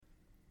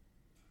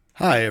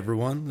Hi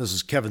everyone, this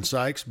is Kevin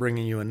Sykes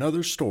bringing you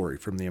another story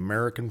from the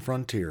American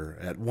frontier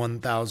at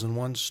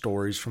 1001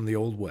 Stories from the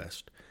Old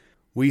West.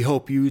 We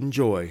hope you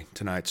enjoy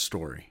tonight's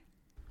story.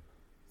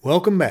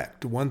 Welcome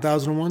back to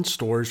 1001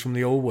 Stories from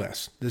the Old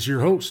West. This is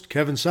your host,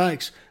 Kevin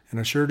Sykes,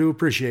 and I sure do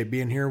appreciate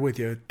being here with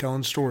you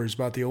telling stories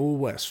about the Old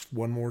West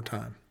one more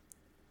time.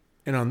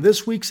 And on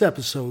this week's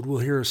episode, we'll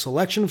hear a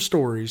selection of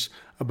stories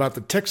about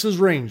the Texas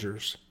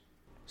Rangers.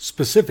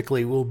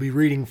 Specifically, we'll be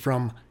reading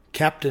from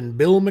Captain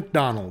Bill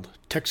McDonald,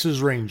 Texas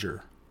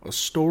Ranger, A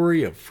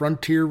Story of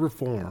Frontier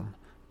Reform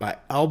by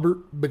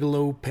Albert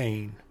Bigelow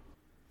Payne.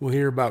 We'll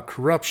hear about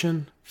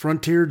corruption,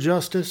 frontier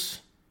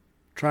justice,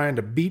 trying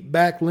to beat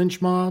back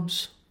lynch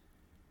mobs.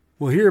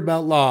 We'll hear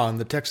about law in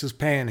the Texas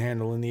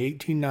Panhandle in the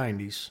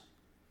 1890s.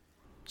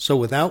 So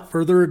without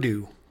further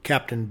ado,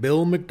 Captain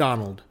Bill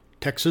McDonald,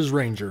 Texas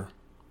Ranger,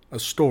 A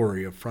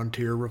Story of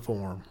Frontier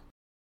Reform.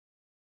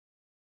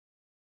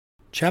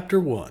 Chapter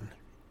 1.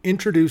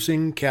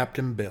 Introducing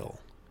Captain Bill.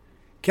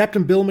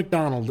 Captain Bill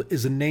McDonald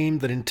is a name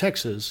that in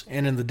Texas,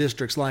 and in the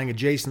districts lying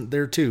adjacent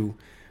thereto,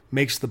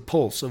 makes the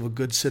pulse of a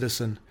good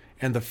citizen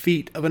and the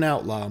feet of an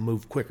outlaw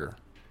move quicker.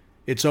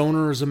 Its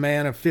owner is a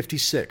man of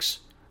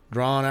 56,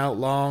 drawn out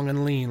long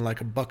and lean like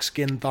a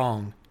buckskin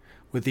thong,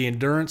 with the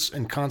endurance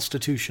and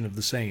constitution of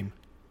the same.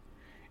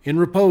 In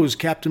repose,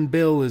 Captain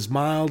Bill is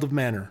mild of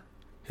manner.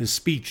 His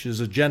speech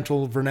is a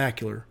gentle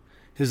vernacular.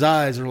 His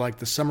eyes are like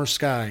the summer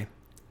sky.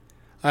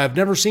 I have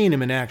never seen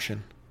him in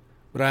action,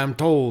 but I am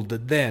told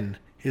that then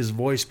his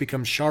voice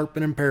becomes sharp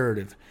and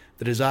imperative,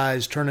 that his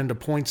eyes turn into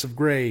points of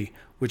gray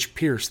which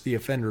pierce the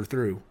offender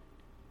through.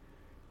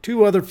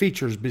 Two other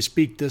features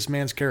bespeak this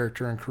man's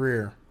character and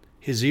career,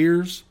 his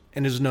ears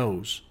and his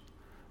nose.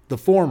 The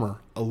former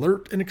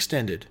alert and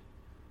extended,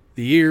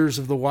 the ears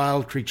of the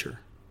wild creature,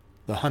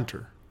 the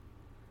hunter.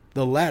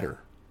 The latter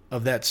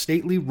of that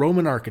stately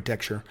Roman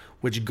architecture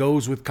which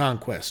goes with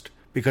conquest,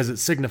 because it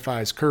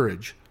signifies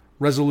courage,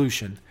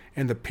 resolution,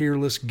 and the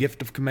peerless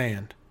gift of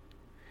command.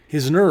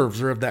 His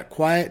nerves are of that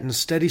quiet and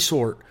steady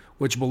sort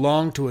which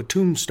belong to a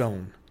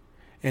tombstone,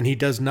 and he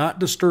does not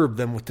disturb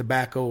them with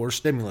tobacco or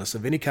stimulus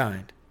of any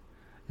kind,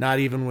 not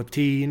even with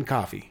tea and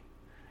coffee.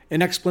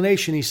 In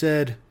explanation he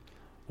said,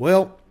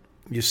 "Well,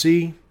 you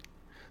see,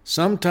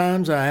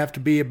 sometimes I have to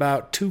be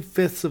about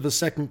 2/5 of a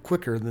second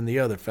quicker than the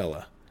other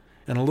fella,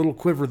 and a little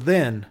quiver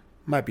then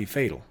might be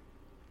fatal."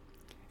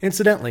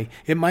 Incidentally,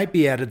 it might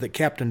be added that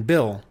Captain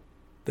Bill,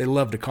 they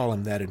love to call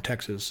him that in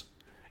Texas,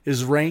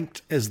 is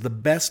ranked as the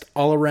best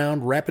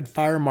all-around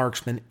rapid-fire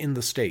marksman in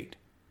the state.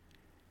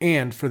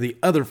 And for the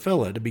other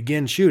fella to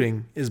begin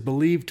shooting is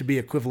believed to be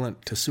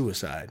equivalent to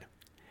suicide.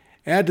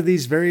 Add to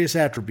these various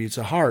attributes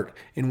a heart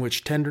in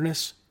which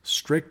tenderness,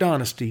 strict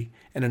honesty,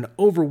 and an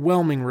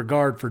overwhelming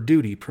regard for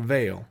duty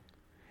prevail,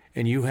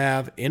 and you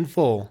have, in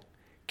full,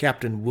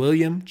 Captain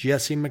William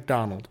Jesse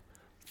McDonald,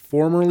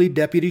 formerly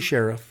Deputy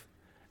Sheriff,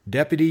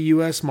 Deputy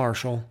U.S.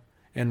 Marshal,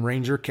 and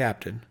Ranger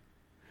Captain,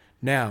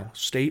 now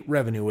State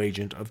Revenue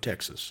Agent of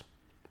Texas.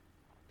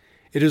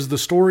 It is the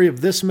story of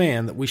this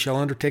man that we shall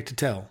undertake to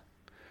tell.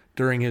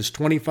 During his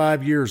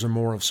 25 years or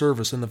more of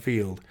service in the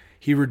field,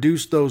 he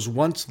reduced those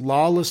once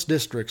lawless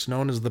districts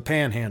known as the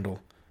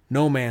Panhandle,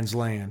 No Man's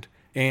Land,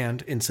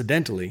 and,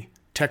 incidentally,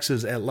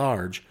 Texas at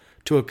large,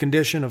 to a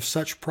condition of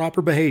such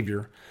proper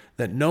behavior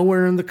that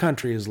nowhere in the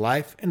country is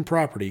life and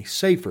property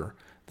safer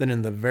than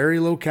in the very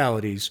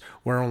localities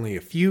where only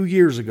a few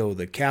years ago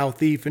the cow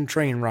thief and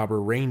train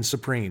robber reigned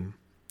supreme.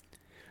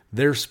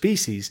 Their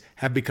species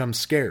have become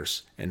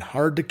scarce and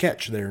hard to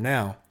catch there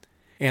now,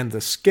 and the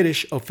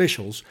skittish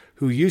officials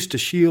who used to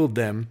shield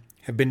them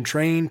have been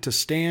trained to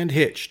stand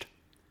hitched.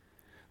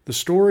 The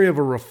story of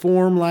a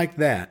reform like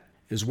that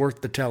is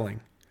worth the telling,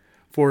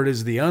 for it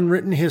is the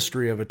unwritten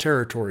history of a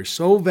territory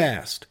so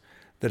vast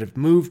that if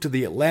moved to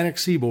the Atlantic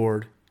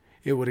seaboard,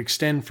 it would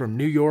extend from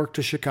New York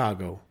to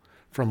Chicago,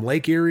 from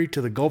Lake Erie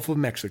to the Gulf of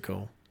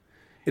Mexico.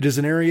 It is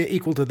an area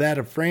equal to that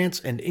of France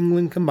and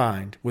England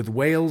combined, with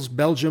Wales,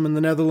 Belgium, and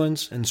the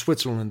Netherlands, and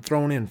Switzerland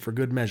thrown in for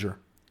good measure.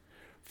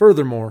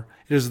 Furthermore,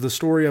 it is the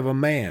story of a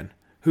man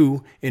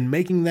who, in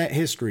making that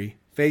history,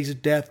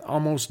 faced death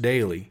almost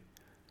daily,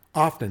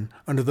 often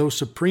under those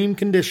supreme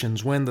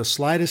conditions when the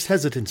slightest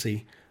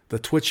hesitancy, the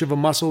twitch of a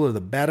muscle or the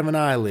bat of an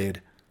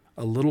eyelid,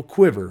 a little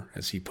quiver,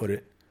 as he put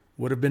it,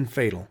 would have been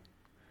fatal.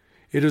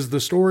 It is the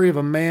story of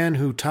a man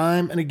who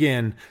time and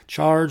again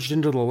charged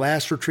into the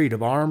last retreat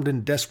of armed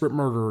and desperate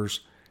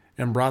murderers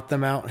and brought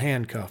them out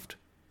handcuffed.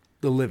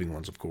 The living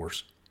ones, of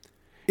course.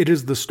 It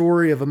is the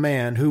story of a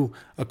man who,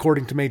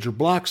 according to Major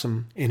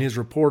Bloxam in his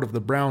report of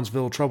the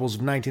Brownsville troubles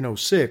of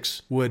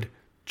 1906, would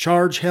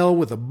charge hell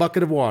with a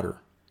bucket of water.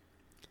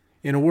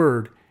 In a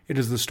word, it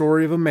is the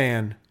story of a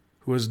man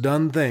who has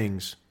done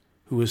things,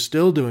 who is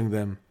still doing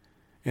them,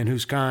 and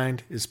whose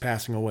kind is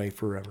passing away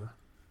forever.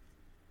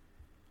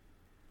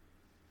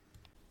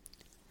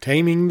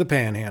 Taming the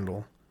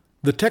Panhandle.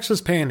 The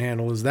Texas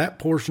Panhandle is that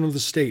portion of the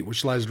state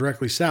which lies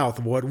directly south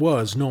of what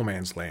was No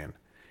Man's Land.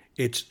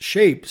 Its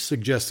shape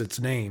suggests its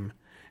name,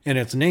 and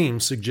its name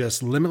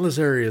suggests limitless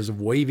areas of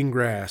waving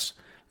grass,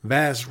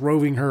 vast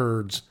roving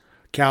herds,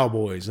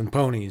 Cowboys and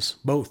ponies,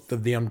 both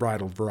of the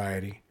unbridled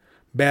variety.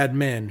 Bad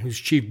men whose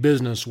chief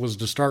business was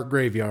to start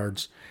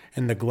graveyards,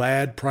 and the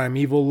glad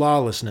primeval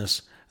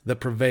lawlessness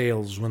that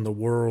prevails when the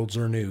worlds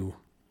are new.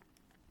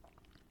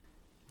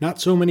 Not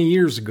so many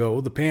years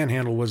ago, the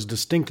Panhandle was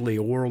distinctly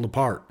a world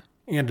apart,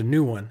 and a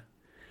new one.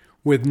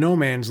 With no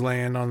man's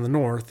land on the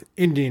north,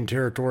 Indian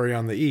Territory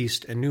on the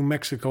east, and New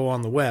Mexico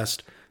on the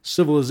west,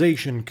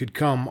 civilization could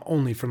come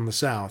only from the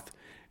south,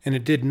 and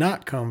it did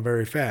not come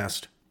very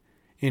fast.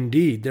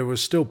 Indeed, there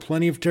was still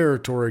plenty of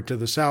territory to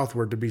the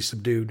southward to be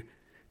subdued,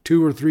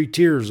 2 or 3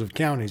 tiers of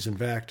counties, in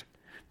fact,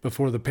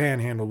 before the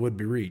Panhandle would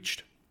be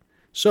reached.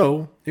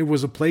 So, it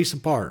was a place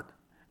apart,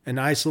 an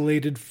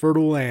isolated,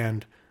 fertile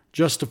land,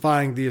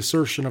 justifying the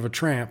assertion of a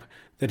tramp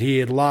that he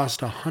had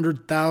lost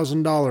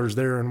 $100,000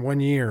 there in 1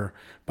 year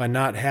by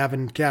not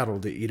having cattle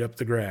to eat up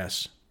the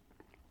grass.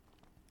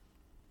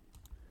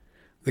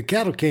 The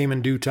cattle came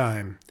in due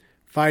time,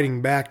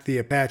 fighting back the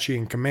Apache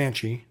and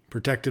Comanche,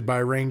 protected by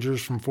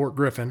rangers from Fort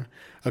Griffin,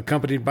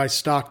 accompanied by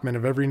stockmen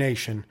of every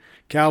nation,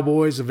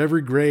 cowboys of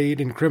every grade,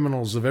 and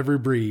criminals of every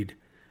breed.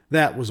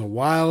 That was a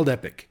wild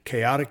epic,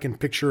 chaotic and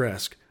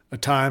picturesque, a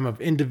time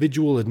of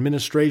individual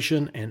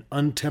administration and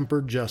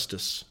untempered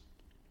justice.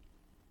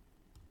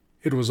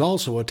 It was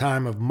also a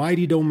time of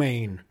mighty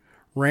domain.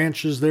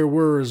 Ranches there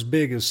were as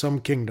big as some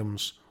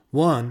kingdoms.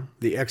 One,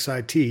 the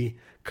XIT,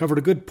 covered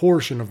a good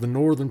portion of the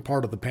northern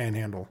part of the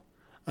Panhandle.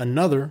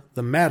 Another,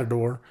 the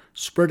Matador,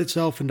 spread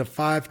itself into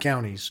 5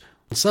 counties.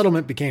 The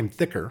settlement became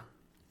thicker,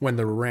 when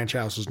there were ranch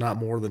houses not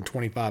more than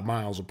 25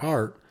 miles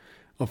apart.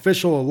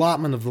 Official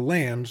allotment of the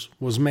lands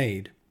was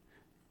made.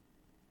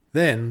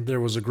 Then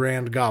there was a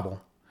grand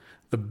gobble.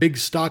 The big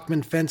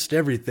stockmen fenced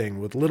everything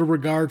with little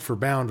regard for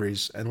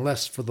boundaries and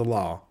less for the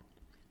law.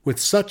 With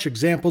such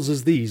examples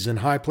as these in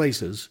high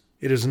places,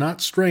 it is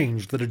not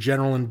strange that a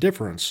general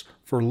indifference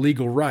for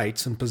legal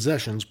rights and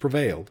possessions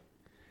prevailed.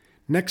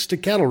 Next to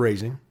cattle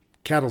raising,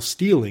 cattle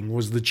stealing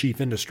was the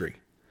chief industry.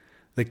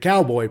 The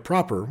cowboy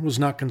proper was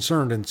not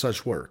concerned in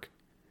such work.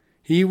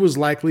 He was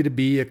likely to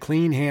be a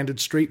clean-handed,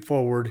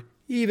 straightforward,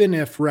 even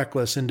if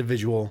reckless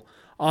individual,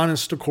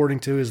 honest according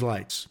to his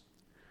lights.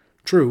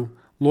 True,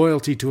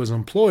 loyalty to his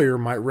employer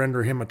might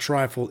render him a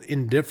trifle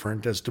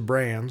indifferent as to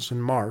brands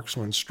and marks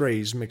when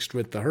strays mixed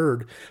with the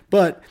herd,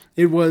 but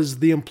it was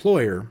the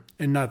employer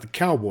and not the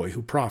cowboy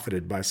who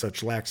profited by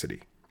such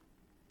laxity.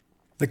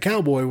 The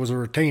cowboy was a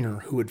retainer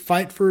who would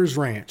fight for his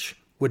ranch,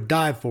 would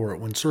die for it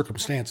when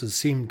circumstances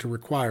seemed to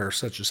require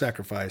such a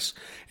sacrifice,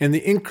 and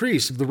the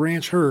increase of the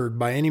ranch herd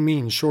by any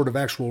means short of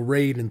actual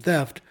raid and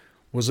theft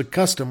was a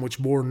custom which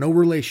bore no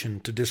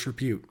relation to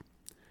disrepute.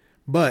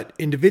 But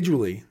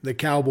individually, the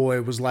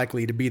cowboy was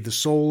likely to be the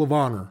soul of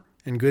honor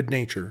and good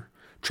nature,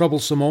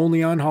 troublesome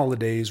only on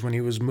holidays when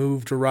he was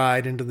moved to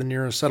ride into the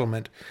nearest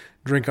settlement,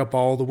 drink up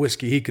all the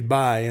whiskey he could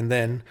buy, and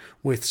then,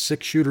 with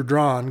 6-shooter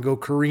drawn, go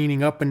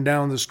careening up and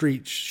down the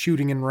streets,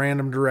 shooting in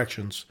random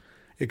directions,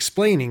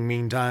 explaining,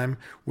 meantime,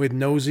 with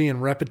nosy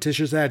and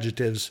repetitious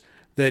adjectives,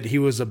 that he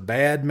was a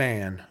bad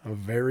man, a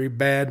very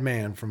bad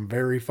man from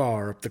very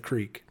far up the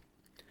creek.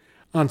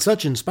 On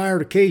such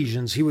inspired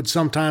occasions he would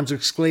sometimes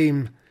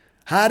exclaim,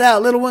 "Hide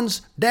out, little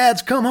ones!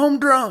 Dad's come home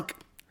drunk!"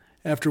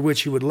 After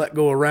which he would let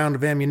go a round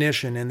of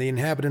ammunition, and the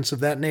inhabitants of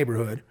that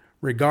neighborhood,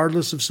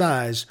 regardless of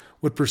size,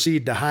 would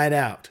proceed to hide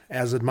out,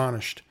 as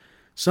admonished.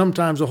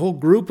 Sometimes a whole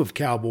group of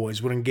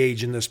cowboys would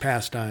engage in this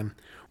pastime,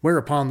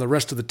 whereupon the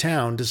rest of the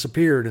town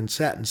disappeared and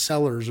sat in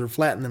cellars or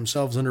flattened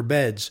themselves under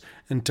beds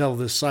until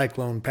this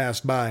cyclone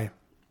passed by.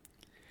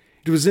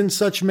 It was in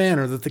such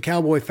manner that the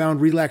cowboy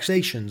found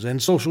relaxations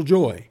and social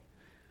joy.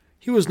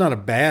 He was not a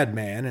bad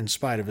man in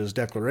spite of his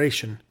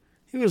declaration.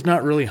 He was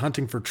not really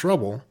hunting for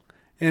trouble,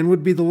 and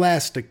would be the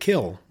last to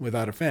kill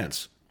without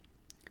offense.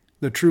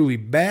 The truly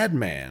bad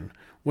man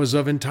was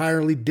of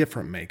entirely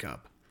different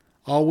makeup,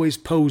 always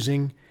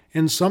posing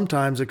and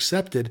sometimes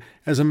accepted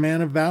as a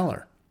man of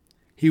valor.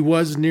 He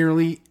was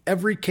nearly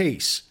every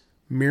case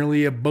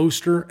merely a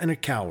boaster and a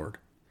coward.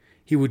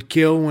 He would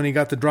kill when he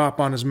got the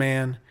drop on his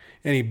man,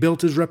 and he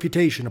built his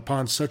reputation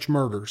upon such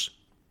murders.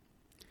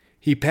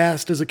 He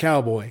passed as a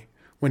cowboy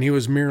when he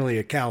was merely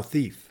a cow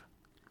thief,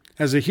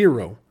 as a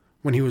hero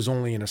when he was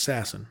only an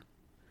assassin.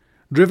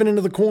 Driven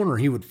into the corner,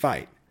 he would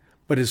fight,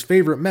 but his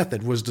favorite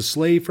method was to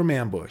slay from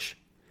ambush.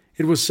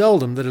 It was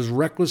seldom that his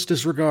reckless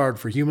disregard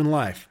for human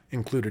life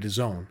included his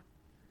own.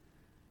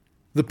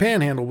 The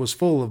Panhandle was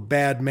full of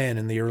bad men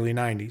in the early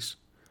 90s.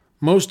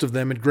 Most of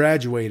them had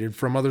graduated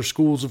from other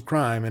schools of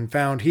crime and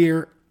found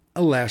here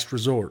a last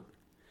resort.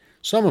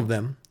 Some of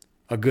them,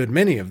 a good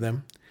many of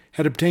them,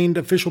 had obtained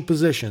official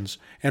positions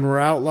and were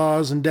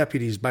outlaws and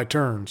deputies by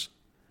turns,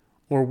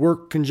 or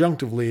worked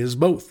conjunctively as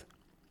both.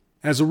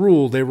 As a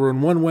rule, they were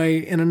in one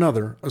way and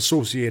another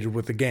associated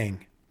with the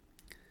gang.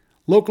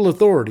 Local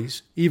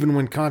authorities, even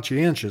when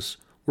conscientious,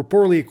 were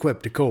poorly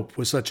equipped to cope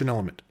with such an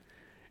element,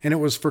 and it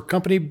was for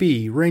Company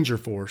B Ranger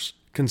Force,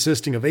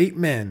 consisting of 8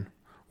 men,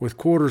 with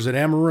quarters at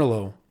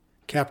Amarillo,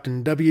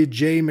 Captain W.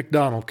 J.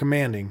 McDONALD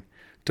commanding,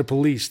 to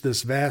police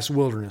this vast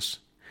wilderness,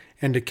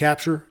 and to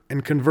capture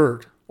and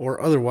convert, or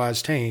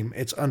otherwise tame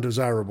its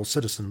undesirable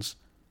citizens.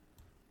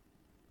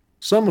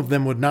 Some of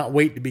them would not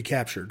wait to be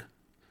captured.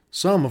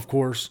 Some, of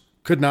course,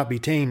 could not be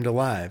tamed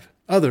alive.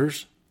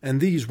 Others, and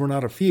these were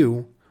not a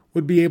few,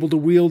 would be able to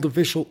wield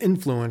official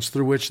influence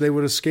through which they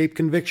would escape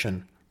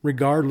conviction,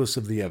 regardless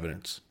of the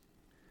evidence.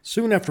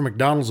 Soon after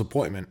McDonald's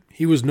appointment,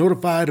 he was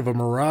notified of a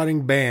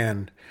marauding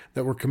band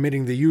that were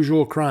committing the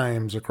usual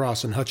crimes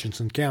across in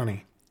Hutchinson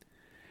County.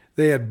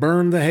 They had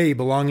burned the hay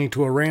belonging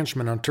to a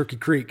ranchman on Turkey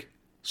Creek,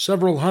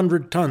 several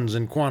hundred tons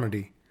in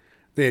quantity.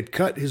 They had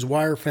cut his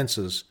wire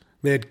fences.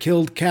 They had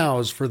killed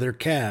cows for their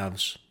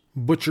calves,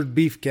 butchered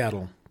beef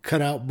cattle,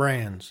 cut out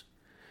brands.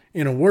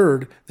 In a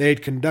word, they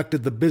had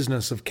conducted the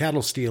business of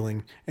cattle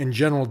stealing and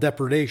general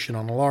depredation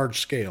on a large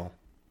scale.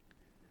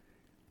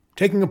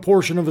 Taking a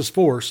portion of his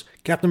force,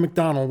 Captain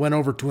McDonald went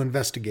over to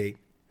investigate.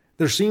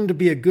 There seemed to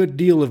be a good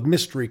deal of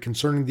mystery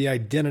concerning the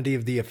identity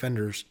of the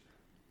offenders.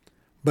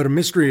 But a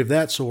mystery of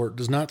that sort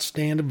does not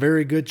stand a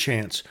very good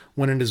chance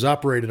when it is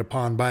operated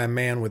upon by a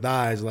man with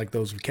eyes like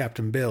those of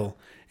Captain Bill,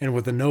 and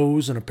with a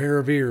nose and a pair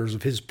of ears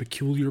of his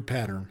peculiar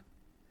pattern.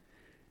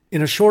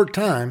 In a short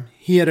time,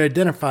 he had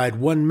identified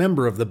one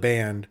member of the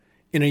band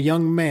in a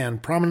young man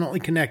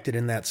prominently connected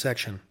in that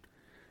section.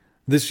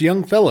 This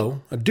young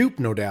fellow, a dupe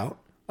no doubt,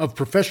 of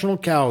professional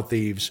cow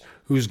thieves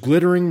whose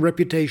glittering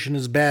reputation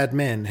as bad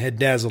men had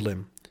dazzled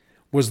him,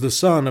 was the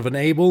son of an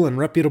able and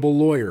reputable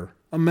lawyer,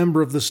 a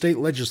member of the state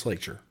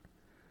legislature.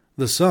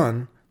 The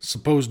son,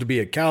 supposed to be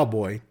a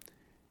cowboy,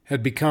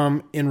 had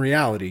become, in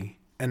reality,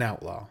 an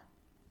outlaw.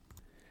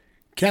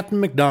 Captain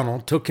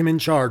McDonald took him in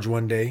charge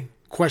one day,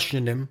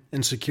 questioned him,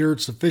 and secured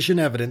sufficient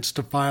evidence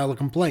to file a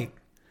complaint.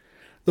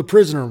 The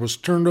prisoner was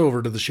turned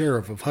over to the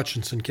sheriff of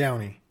Hutchinson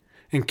County,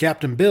 and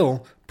Captain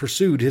Bill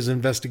pursued his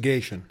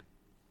investigation.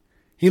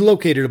 He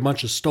located a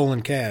bunch of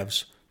stolen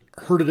calves,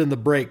 herded in the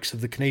breaks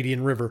of the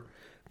Canadian River,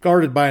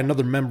 guarded by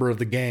another member of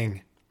the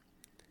gang.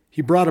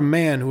 He brought a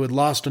man who had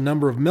lost a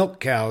number of milk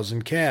cows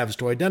and calves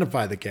to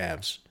identify the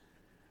calves.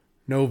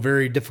 No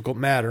very difficult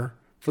matter,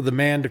 for the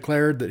man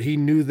declared that he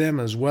knew them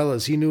as well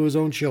as he knew his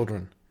own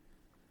children.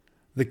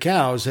 The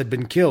cows had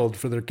been killed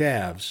for their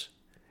calves,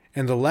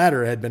 and the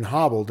latter had been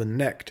hobbled and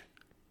necked.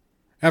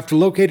 After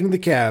locating the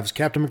calves,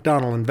 Captain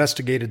McDonald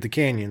investigated the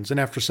canyons, and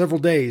after several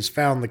days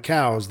found the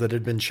cows that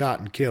had been shot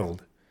and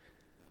killed.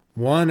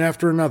 One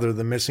after another,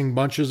 the missing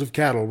bunches of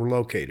cattle were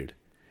located,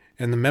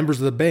 and the members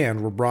of the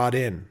band were brought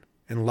in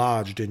and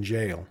lodged in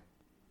jail.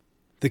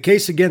 The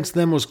case against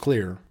them was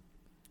clear.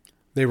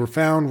 They were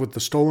found with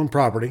the stolen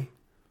property.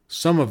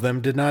 Some of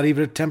them did not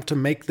even attempt to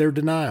make their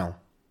denial.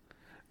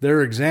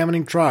 Their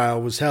examining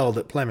trial was held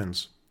at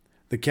Plemons,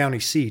 the county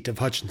seat of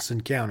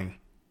Hutchinson County,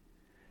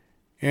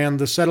 and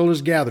the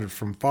settlers gathered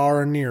from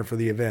far and near for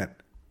the event.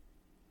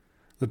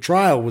 The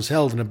trial was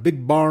held in a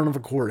big barn of a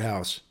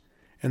courthouse,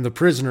 and the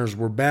prisoners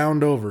were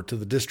bound over to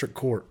the district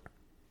court.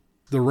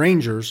 The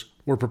rangers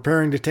were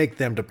preparing to take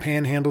them to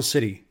Panhandle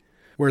City,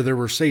 where there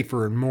were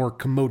safer and more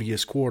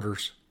commodious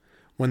quarters,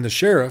 when the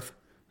sheriff,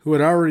 who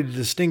had already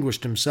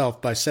distinguished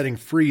himself by setting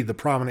free the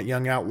prominent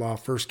young outlaw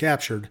first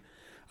captured,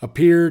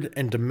 appeared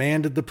and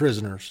demanded the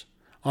prisoners,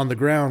 on the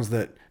grounds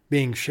that,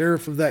 being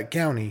sheriff of that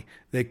county,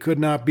 they could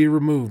not be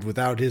removed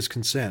without his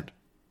consent.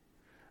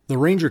 The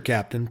ranger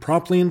captain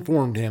promptly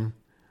informed him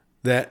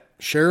that,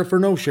 sheriff or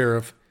no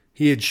sheriff,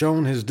 he had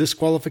shown his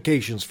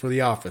disqualifications for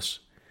the office,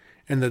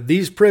 and that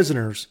these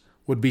prisoners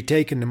would be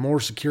taken to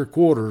more secure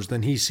quarters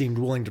than he seemed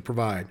willing to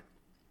provide.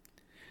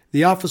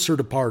 The officer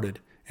departed,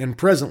 and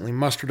presently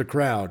mustered a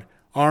crowd,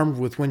 armed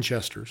with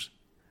Winchesters.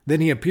 Then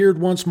he appeared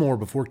once more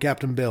before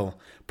Captain Bill,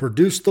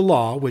 produced the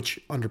law which,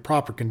 under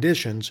proper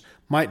conditions,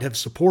 might have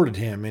supported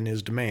him in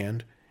his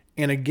demand,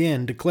 and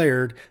again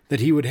declared that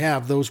he would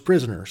have those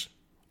prisoners,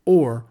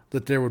 or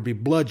that there would be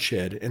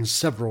bloodshed and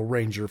several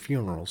ranger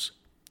funerals.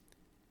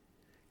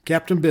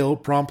 Captain Bill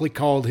promptly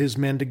called his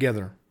men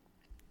together.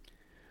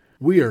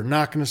 "We are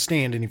not going to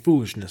stand any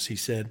foolishness," he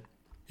said.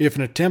 "If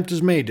an attempt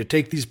is made to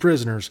take these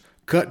prisoners,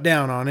 cut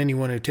down on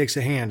anyone who takes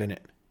a hand in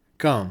it.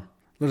 Come,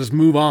 let us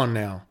move on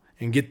now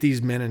and get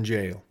these men in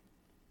jail."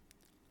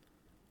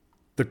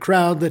 The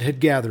crowd that had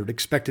gathered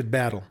expected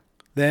battle,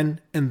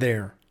 then and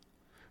there,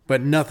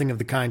 but nothing of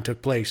the kind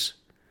took place.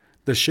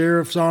 The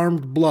sheriff's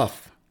armed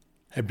bluff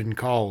had been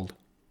called.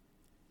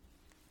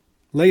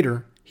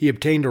 Later, he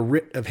obtained a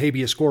writ of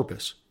habeas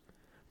corpus,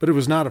 but it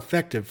was not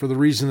effective for the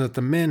reason that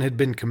the men had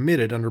been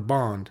committed under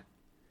bond.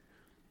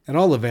 At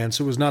all events,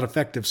 it was not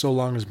effective so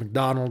long as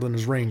McDonald and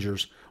his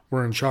rangers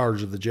were in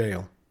charge of the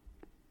jail.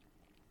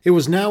 It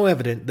was now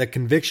evident that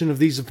conviction of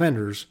these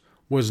offenders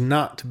was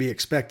not to be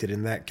expected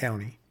in that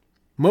county.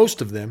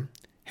 Most of them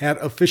had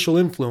official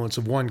influence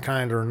of one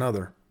kind or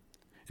another.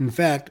 In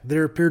fact,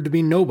 there appeared to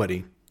be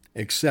nobody,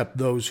 except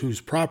those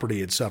whose property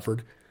had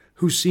suffered,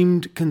 who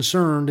seemed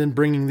concerned in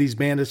bringing these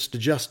bandits to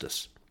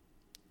justice.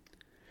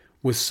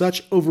 With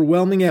such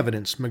overwhelming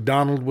evidence,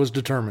 McDonald was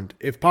determined,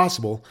 if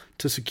possible,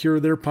 to secure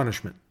their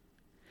punishment.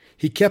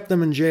 He kept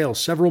them in jail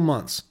several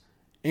months,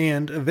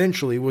 and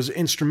eventually was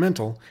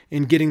instrumental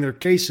in getting their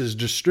cases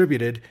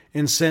distributed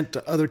and sent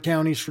to other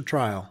counties for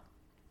trial.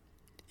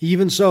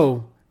 Even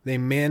so, they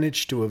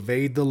managed to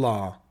evade the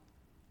law.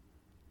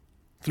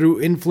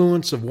 Through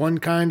influence of one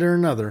kind or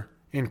another,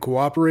 and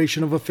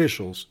cooperation of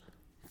officials,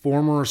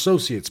 former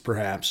associates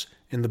perhaps,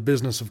 in the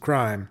business of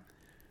crime,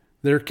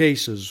 their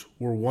cases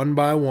were one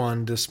by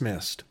one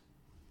dismissed.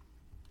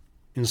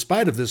 In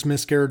spite of this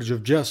miscarriage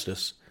of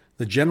justice,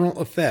 the general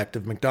effect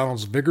of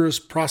McDonald's vigorous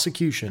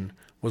prosecution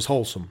was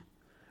wholesome.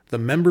 The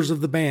members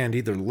of the band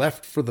either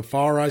left for the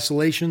far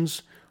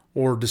isolations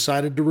or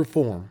decided to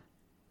reform.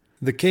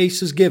 The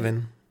case is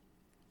given,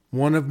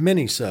 one of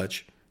many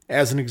such,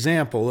 as an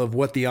example of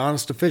what the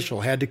honest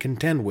official had to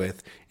contend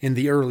with in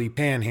the early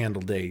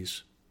panhandle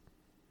days.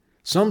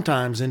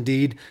 Sometimes,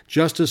 indeed,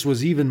 justice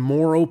was even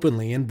more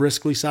openly and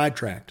briskly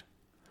sidetracked.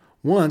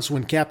 Once,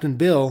 when Captain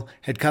Bill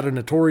had caught a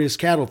notorious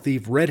cattle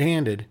thief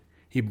red-handed,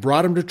 he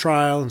brought him to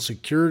trial and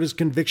secured his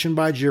conviction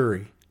by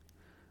jury.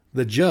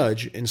 The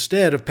judge,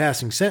 instead of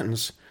passing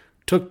sentence,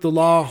 took the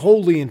law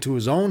wholly into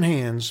his own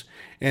hands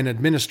and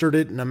administered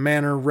it in a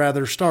manner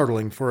rather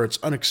startling for its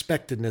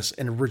unexpectedness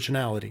and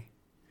originality.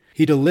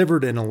 He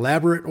delivered an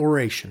elaborate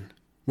oration,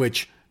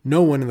 which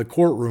no one in the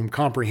courtroom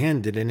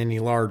comprehended in any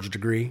large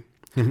degree,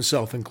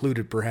 himself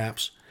included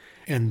perhaps,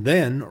 and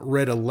then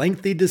read a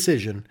lengthy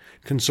decision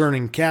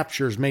concerning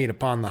captures made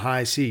upon the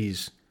high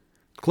seas,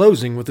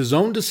 closing with his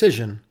own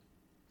decision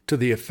to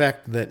the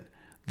effect that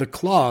the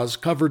clause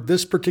covered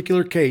this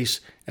particular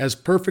case as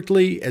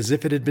perfectly as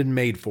if it had been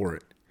made for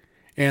it,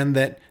 and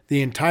that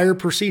the entire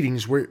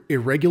proceedings were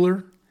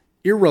irregular,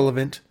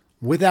 irrelevant,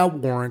 without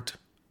warrant,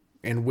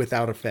 and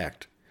without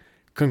effect,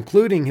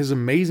 concluding his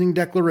amazing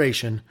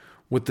declaration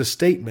with the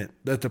statement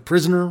that the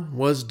prisoner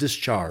was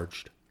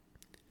discharged.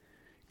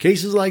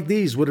 Cases like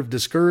these would have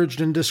discouraged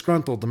and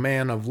disgruntled a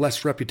man of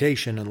less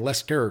reputation and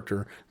less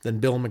character than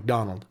Bill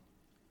McDonald.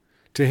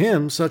 To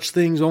him, such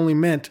things only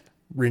meant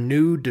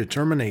renewed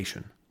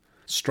determination,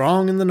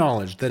 strong in the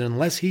knowledge that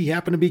unless he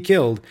happened to be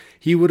killed,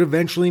 he would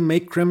eventually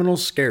make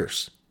criminals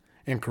scarce,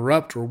 and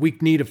corrupt or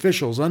weak-kneed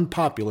officials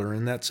unpopular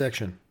in that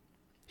section.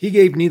 He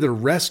gave neither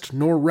rest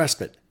nor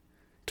respite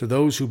to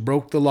those who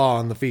broke the law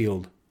in the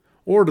field,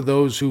 or to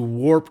those who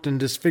warped and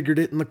disfigured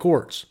it in the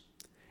courts.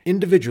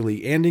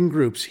 Individually and in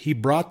groups, he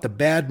brought the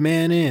bad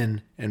men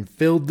in and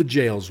filled the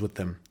jails with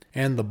them,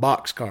 and the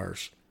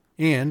boxcars,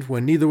 and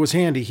when neither was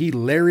handy, he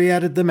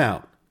lariated them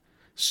out,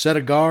 set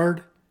a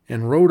guard,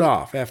 and rode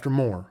off after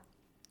more.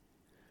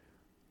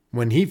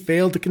 When he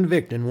failed to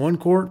convict in one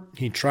court,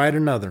 he tried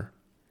another,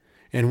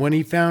 and when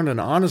he found an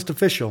honest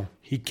official,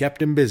 he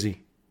kept him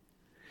busy.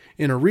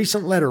 In a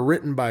recent letter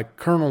written by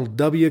Colonel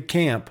W.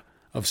 Camp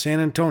of San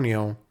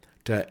Antonio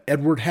to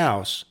Edward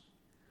House,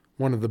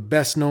 one of the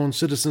best-known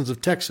citizens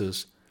of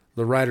Texas,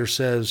 the writer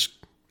says,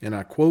 and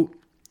I quote,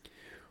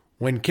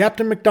 "When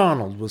Captain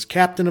McDonald was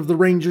captain of the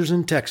Rangers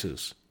in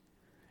Texas,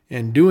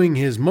 and doing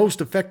his most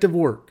effective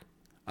work,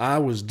 I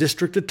was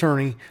district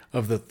attorney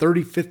of the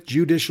 35th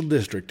Judicial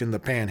District in the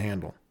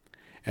Panhandle,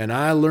 and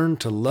I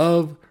learned to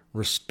love,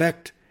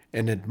 respect,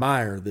 and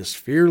admire this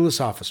fearless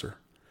officer,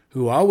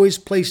 who always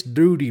placed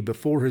duty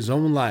before his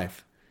own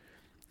life.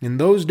 In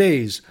those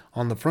days,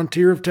 on the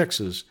frontier of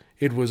Texas,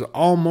 it was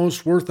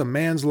almost worth a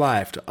man's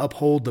life to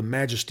uphold the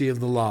majesty of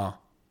the law.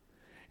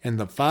 And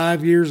the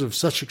 5 years of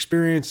such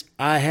experience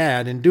I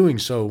had in doing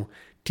so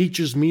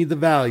teaches me the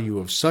value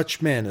of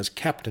such men as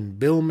Captain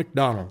Bill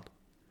McDonald.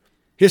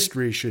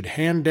 History should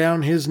hand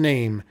down his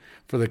name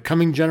for the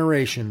coming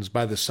generations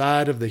by the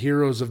side of the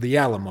heroes of the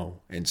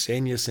Alamo and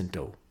San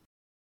Jacinto."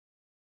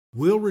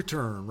 We'll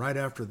return right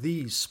after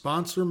these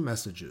sponsor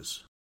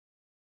messages.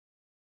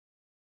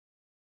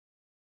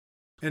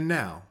 And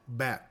now,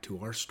 back to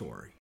our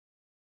story.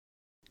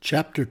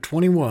 Chapter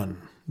 21,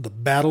 The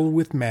Battle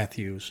with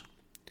Matthews.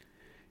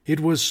 It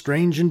was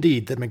strange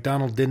indeed that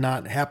McDonald did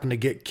not happen to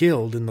get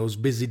killed in those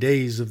busy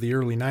days of the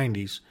early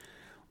 90s.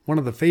 One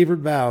of the favorite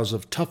vows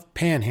of tough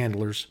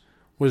panhandlers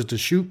was to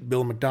shoot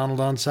Bill McDonald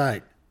on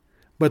sight.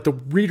 But the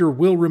reader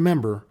will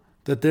remember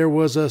that there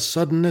was a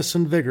suddenness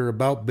and vigor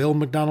about Bill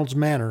McDonald's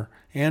manner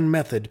and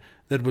method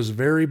that was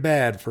very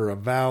bad for a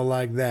vow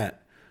like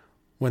that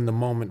when the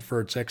moment for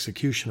its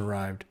execution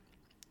arrived.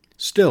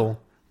 Still,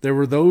 there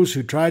were those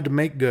who tried to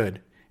make good,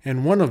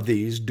 and one of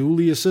these,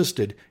 duly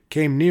assisted,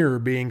 came nearer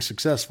being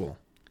successful.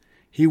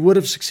 He would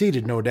have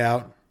succeeded, no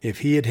doubt, if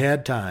he had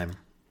had time.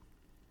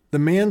 The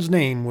man's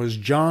name was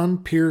John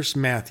Pierce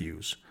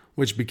Matthews,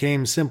 which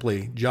became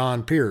simply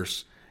John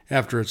Pierce,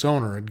 after its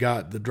owner had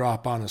got the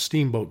drop on a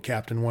steamboat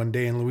captain one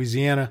day in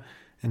Louisiana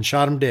and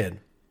shot him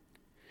dead.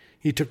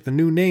 He took the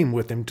new name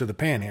with him to the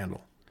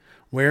Panhandle,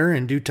 where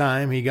in due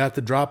time he got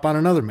the drop on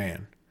another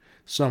man,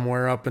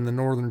 somewhere up in the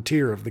northern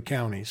tier of the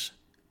counties,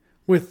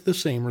 with the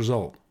same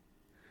result.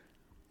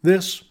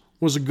 This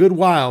was a good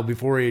while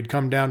before he had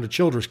come down to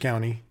Childress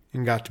County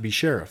and got to be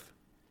sheriff.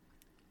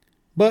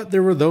 But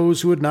there were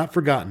those who had not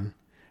forgotten,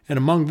 and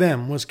among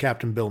them was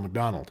Captain Bill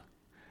McDonald.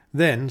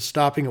 Then,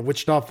 stopping at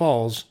Wichita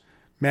Falls,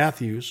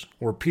 Matthews,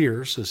 or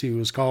Pierce as he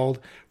was called,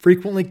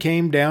 frequently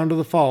came down to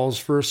the falls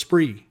for a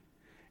spree,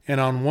 and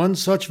on one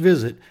such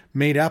visit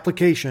made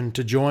application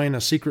to join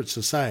a secret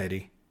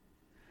society.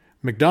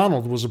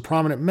 McDonald was a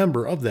prominent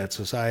member of that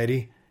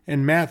society,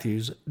 and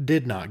Matthews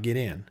did not get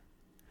in.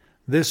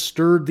 This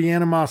stirred the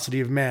animosity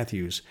of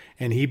Matthews,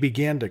 and he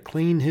began to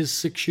clean his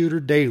six-shooter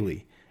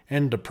daily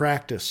and to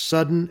practice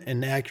sudden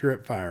and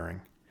accurate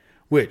firing,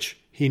 which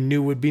he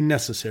knew would be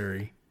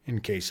necessary in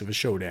case of a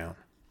showdown.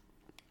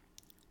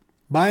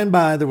 By and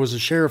by, there was a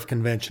sheriff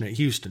convention at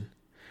Houston,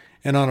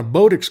 and on a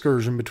boat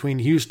excursion between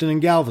Houston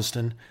and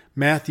Galveston,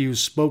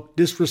 Matthews spoke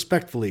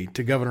disrespectfully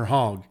to Governor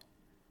Hogg,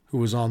 who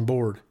was on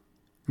board.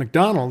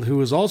 McDonald, who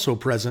was also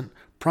present,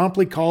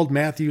 promptly called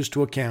Matthews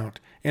to account,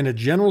 and a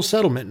general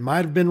settlement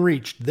might have been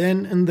reached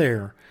then and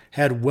there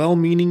had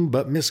well-meaning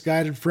but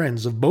misguided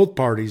friends of both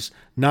parties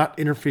not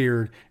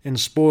interfered and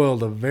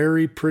spoiled a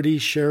very pretty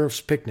sheriff's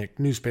picnic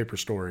newspaper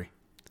story.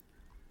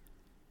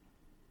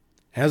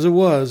 As it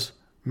was,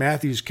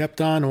 Matthews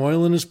kept on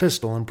oiling his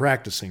pistol and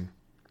practicing,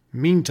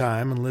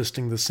 meantime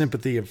enlisting the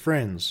sympathy of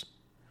friends,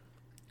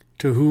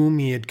 to whom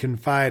he had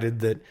confided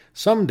that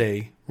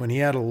someday, when he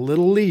had a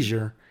little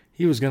leisure,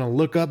 he was going to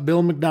look up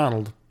Bill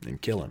McDonald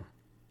and kill him,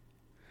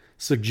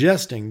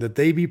 suggesting that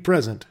they be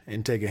present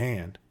and take a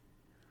hand,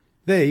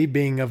 they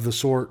being of the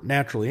sort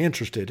naturally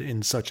interested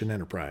in such an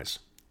enterprise.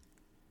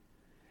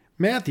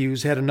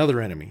 Matthews had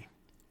another enemy,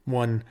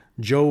 one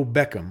Joe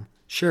Beckham,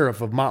 sheriff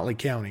of Motley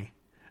County,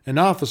 an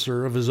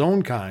officer of his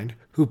own kind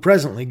who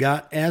presently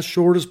got as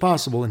short as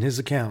possible in his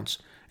accounts,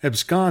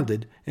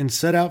 absconded, and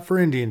set out for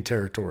Indian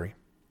Territory.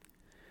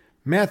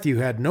 Matthew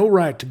had no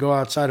right to go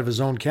outside of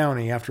his own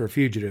county after a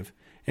fugitive,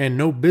 and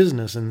no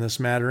business in this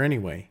matter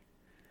anyway,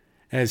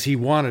 as he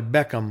wanted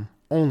Beckham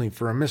only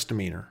for a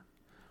misdemeanor,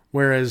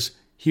 whereas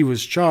he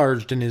was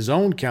charged in his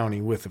own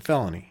county with a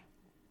felony.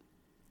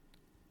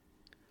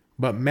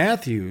 But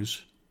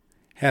Matthews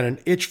had an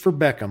itch for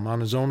Beckham on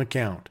his own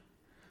account,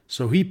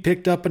 so he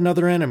picked up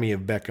another enemy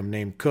of Beckham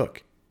named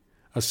Cook,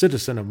 a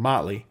citizen of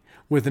Motley,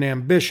 with an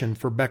ambition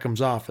for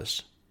Beckham's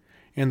office,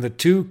 and the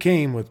two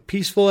came with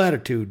peaceful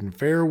attitude and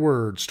fair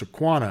words to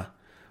Quanah,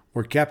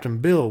 where Captain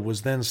Bill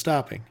was then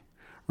stopping,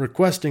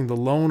 requesting the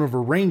loan of a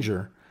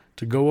ranger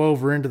to go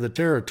over into the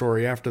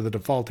territory after the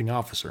defaulting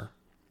officer.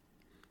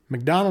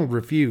 McDonald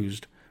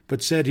refused,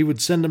 but said he would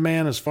send a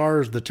man as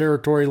far as the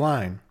territory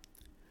line,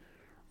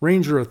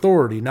 ranger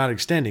authority not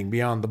extending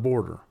beyond the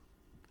border.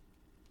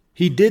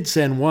 He did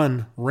send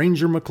one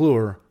Ranger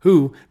McClure,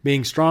 who,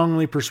 being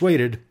strongly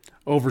persuaded,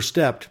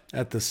 overstepped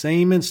at the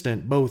same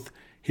instant both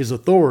his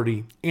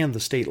authority and the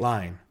state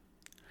line,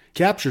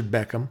 captured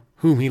Beckham,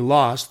 whom he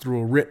lost through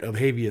a writ of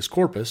habeas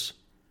corpus,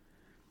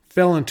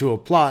 fell into a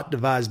plot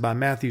devised by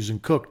Matthews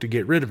and Cook to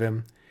get rid of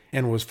him,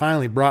 and was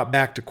finally brought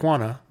back to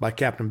Quanah by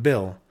Captain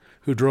Bill,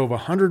 who drove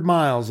 100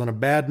 miles on a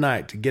bad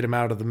night to get him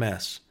out of the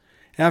mess,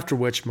 after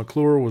which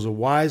McClure was a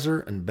wiser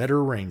and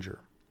better ranger.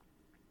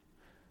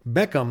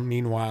 Beckham,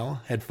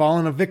 meanwhile, had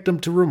fallen a victim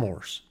to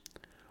remorse,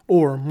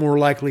 or more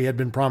likely had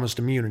been promised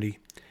immunity,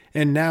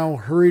 and now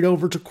hurried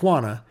over to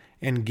Quanah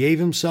and gave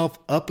himself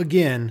up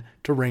again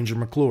to Ranger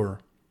McClure,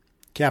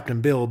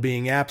 Captain Bill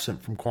being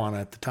absent from Quanah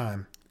at the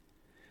time.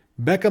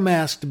 Beckham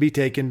asked to be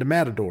taken to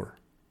Matador,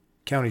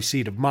 county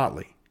seat of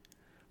Motley,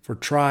 for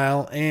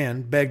trial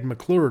and begged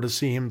McClure to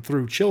see him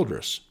through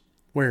Childress,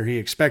 where he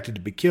expected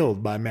to be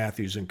killed by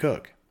Matthews and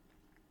Cook.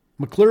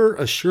 McClure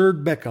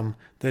assured Beckham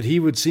that he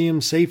would see him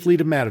safely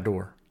to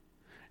Matador,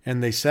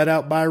 and they set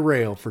out by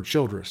rail for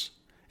Childress,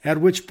 at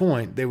which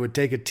point they would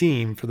take a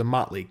team for the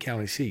Motley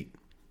county seat.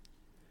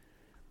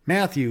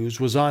 Matthews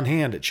was on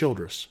hand at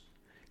Childress.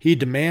 He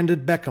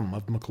demanded Beckham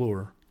of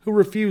McClure, who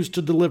refused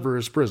to deliver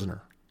his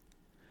prisoner.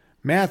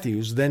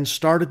 Matthews then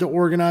started to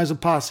organize a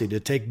posse to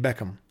take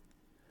Beckham.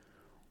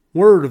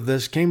 Word of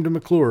this came to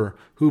McClure,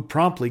 who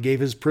promptly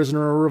gave his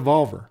prisoner a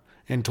revolver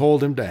and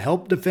told him to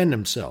help defend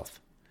himself.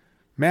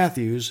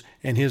 Matthews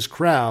and his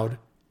crowd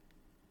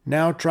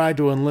now tried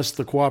to enlist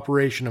the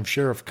cooperation of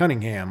Sheriff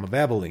Cunningham of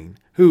Abilene,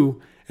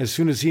 who, as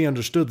soon as he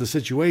understood the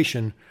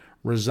situation,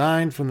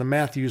 resigned from the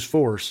Matthews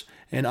force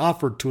and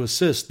offered to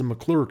assist the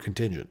McClure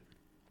contingent.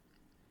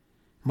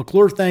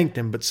 McClure thanked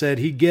him, but said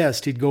he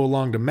guessed he'd go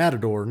along to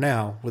Matador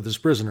now with his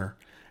prisoner,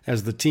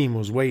 as the team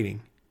was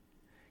waiting.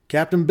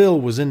 Captain Bill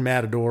was in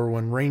Matador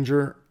when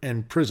Ranger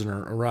and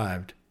prisoner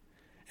arrived,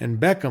 and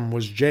Beckham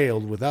was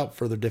jailed without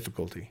further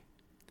difficulty.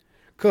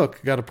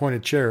 Cook got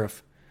appointed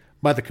sheriff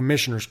by the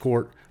commissioner's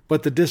court,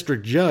 but the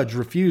district judge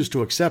refused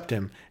to accept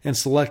him and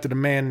selected a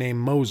man named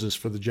Moses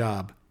for the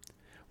job,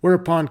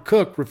 whereupon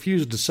Cook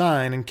refused to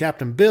sign and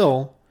Captain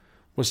Bill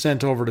was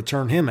sent over to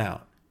turn him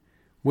out,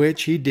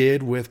 which he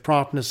did with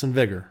promptness and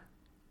vigor.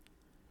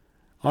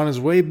 On his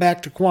way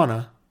back to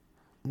Quanah,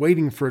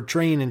 waiting for a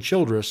train in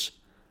Childress,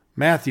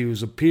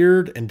 Matthews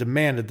appeared and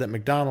demanded that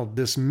McDonald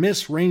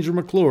dismiss Ranger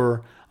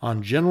McClure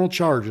on general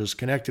charges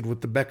connected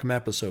with the Beckham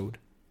episode.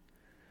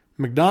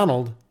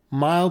 McDonald,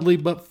 mildly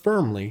but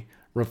firmly,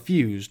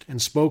 refused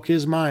and spoke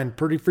his mind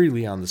pretty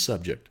freely on the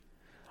subject,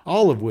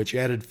 all of which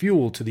added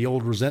fuel to the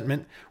old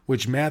resentment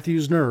which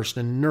Matthews nursed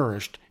and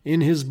nourished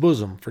in his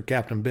bosom for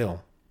Captain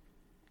Bill.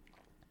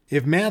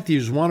 If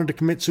Matthews wanted to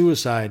commit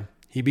suicide,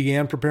 he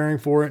began preparing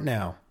for it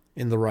now,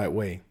 in the right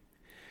way.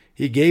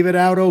 He gave it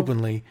out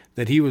openly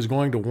that he was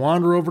going to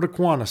wander over to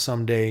Quanah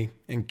someday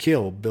and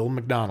kill Bill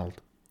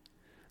McDonald,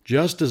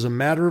 just as a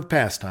matter of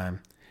pastime,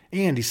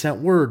 and he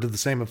sent word to the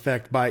same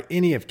effect by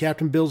any of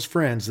Captain Bill's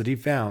friends that he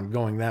found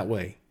going that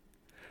way.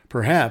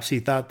 Perhaps he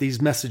thought these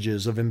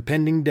messages of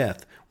impending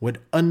death would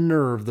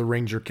unnerve the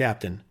ranger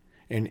captain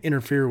and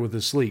interfere with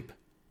his sleep.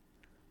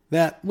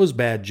 That was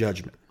bad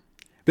judgment.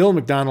 Bill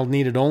McDonald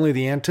needed only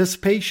the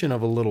anticipation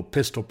of a little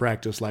pistol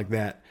practice like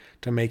that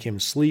to make him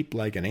sleep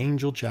like an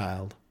angel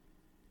child.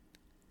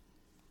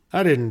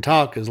 "I didn't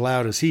talk as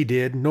loud as he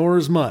did, nor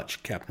as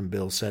much," Captain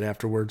Bill said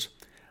afterwards.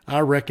 "I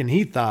reckon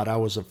he thought I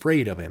was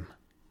afraid of him."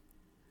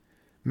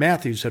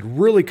 Matthews had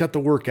really cut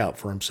the work out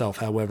for himself,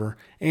 however,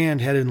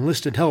 and had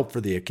enlisted help for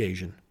the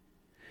occasion.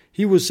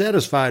 He was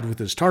satisfied with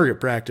his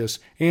target practice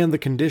and the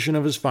condition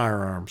of his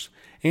firearms,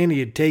 and he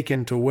had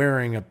taken to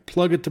wearing a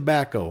plug of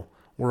tobacco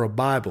or a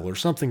Bible or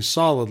something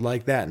solid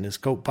like that in his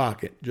coat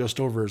pocket just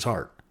over his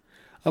heart,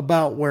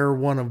 about where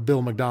one of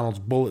Bill McDonald's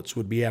bullets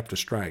would be apt to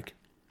strike,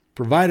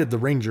 provided the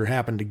ranger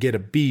happened to get a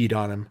bead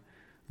on him,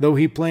 though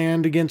he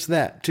planned against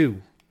that too.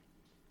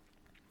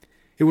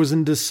 It was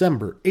in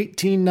December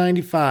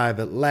 1895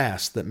 at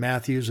last that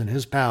Matthews and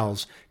his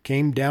pals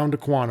came down to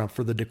Quanah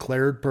for the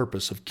declared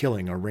purpose of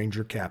killing a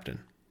ranger captain.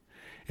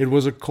 It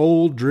was a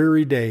cold,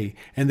 dreary day,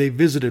 and they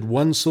visited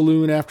one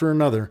saloon after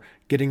another,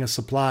 getting a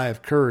supply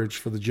of courage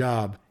for the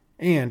job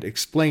and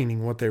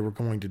explaining what they were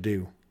going to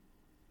do.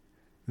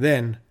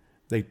 Then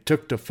they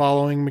took to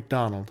following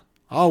McDonald,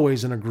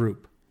 always in a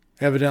group,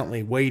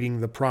 evidently waiting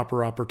the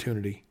proper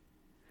opportunity.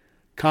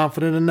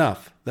 Confident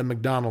enough that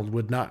McDonald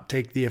would not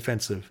take the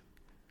offensive.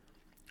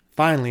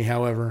 Finally,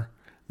 however,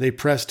 they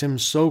pressed him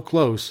so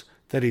close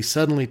that he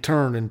suddenly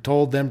turned and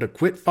told them to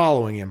quit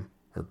following him,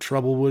 or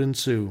trouble would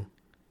ensue.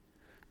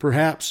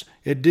 Perhaps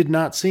it did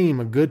not seem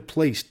a good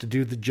place to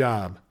do the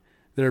job,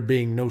 there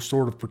being no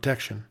sort of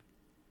protection.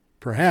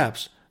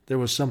 Perhaps there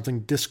was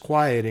something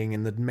disquieting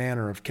in the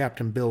manner of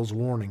Captain Bill's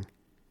warning.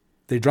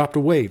 They dropped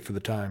away for the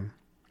time,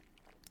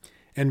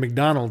 and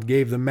McDonald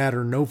gave the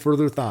matter no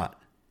further thought.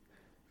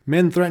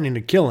 Men threatening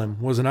to kill him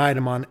was an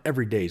item on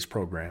every day's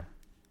program.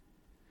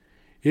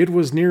 It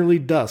was nearly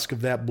dusk of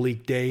that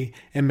bleak day,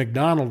 and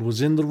McDonald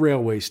was in the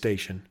railway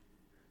station,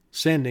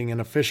 sending an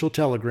official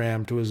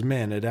telegram to his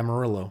men at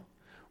Amarillo,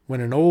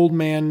 when an old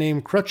man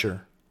named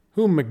Crutcher,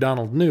 whom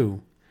McDonald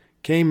knew,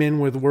 came in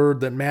with word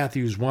that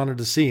Matthews wanted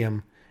to see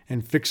him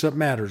and fix up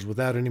matters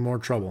without any more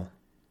trouble.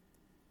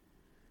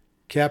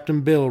 Captain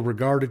Bill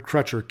regarded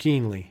Crutcher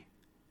keenly.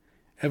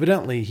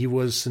 Evidently he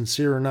was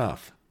sincere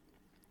enough.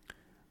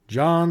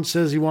 "John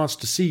says he wants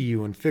to see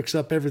you and fix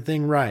up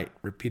everything right,"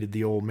 repeated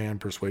the old man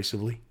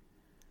persuasively.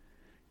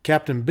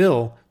 Captain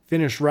Bill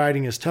finished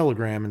writing his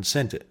telegram and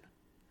sent it.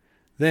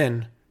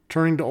 Then,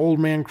 turning to old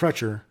man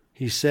Crutcher,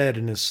 he said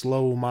in his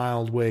slow,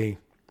 mild way,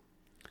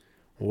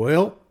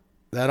 "Well,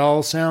 that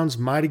all sounds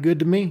mighty good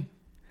to me.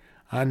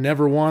 I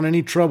never want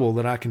any trouble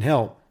that I can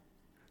help.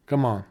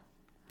 Come on,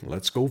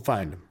 let's go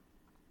find him."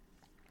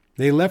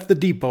 They left the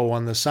depot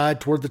on the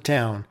side toward the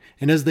town,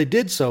 and as they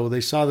did so,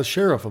 they saw the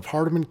sheriff of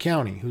Hardeman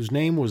County, whose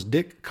name was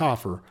Dick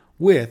Coffer,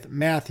 with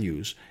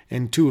Matthews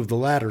and two of the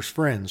latter's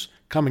friends,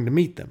 coming to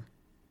meet them.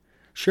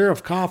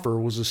 Sheriff Coffer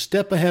was a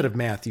step ahead of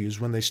Matthews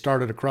when they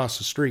started across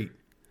the street.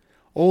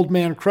 Old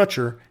man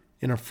Crutcher,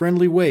 in a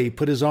friendly way,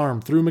 put his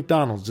arm through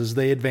McDonald's as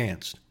they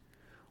advanced.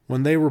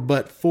 When they were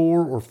but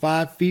 4 or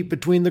 5 feet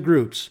between the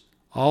groups,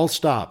 all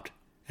stopped,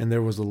 and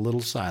there was a little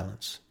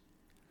silence.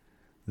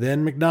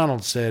 Then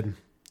McDonald said,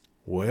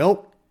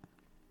 "Well,"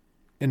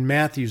 and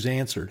Matthews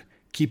answered,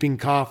 keeping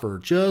Coffer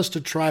just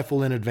a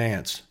trifle in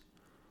advance.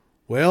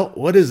 "Well,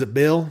 what is it,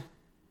 Bill?"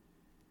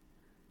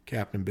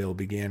 Captain Bill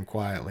began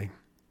quietly.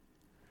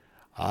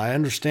 "I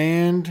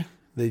understand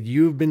that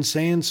you have been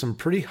saying some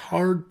pretty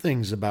hard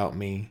things about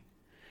me,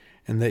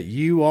 and that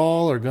you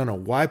all are going to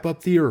wipe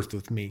up the earth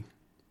with me.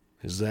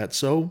 Is that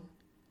so?"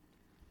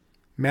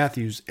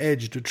 Matthews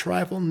edged a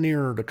trifle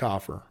nearer to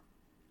Coffer.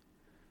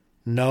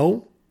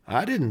 "No,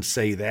 I didn't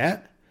say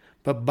that.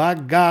 But by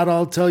God,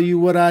 I'll tell you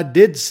what I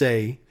did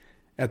say,"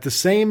 at the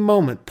same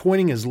moment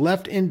pointing his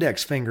left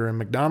index finger in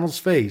McDonald's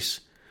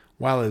face,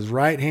 while his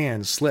right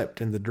hand slipped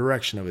in the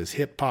direction of his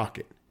hip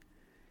pocket.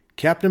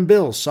 Captain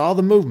Bill saw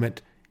the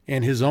movement,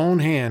 and his own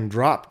hand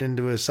dropped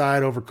into his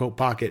side overcoat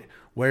pocket,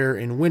 where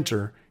in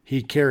winter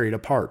he carried a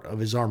part of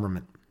his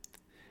armament.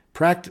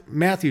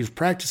 Matthew's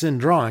practice in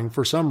drawing,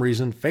 for some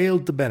reason,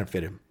 failed to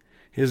benefit him.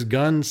 His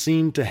gun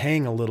seemed to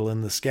hang a little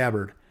in the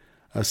scabbard.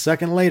 A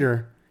second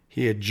later,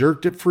 he had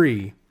jerked it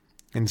free,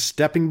 and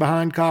stepping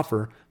behind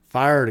Coffer,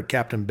 fired at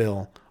Captain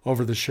Bill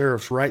over the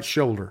sheriff's right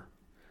shoulder.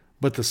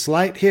 But the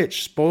slight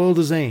hitch spoiled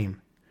his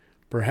aim,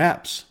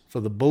 perhaps for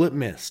the bullet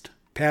missed,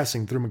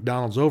 passing through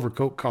McDonald's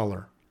overcoat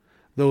collar,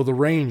 though the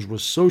range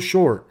was so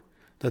short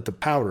that the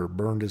powder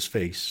burned his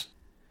face.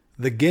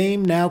 The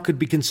game now could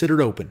be considered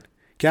open.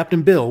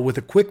 Captain Bill, with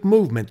a quick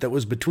movement that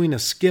was between a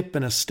skip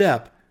and a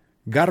step,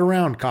 got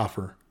around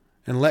Coffer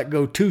and let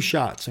go 2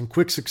 shots in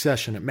quick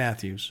succession at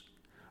Matthews.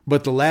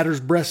 But the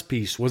latter's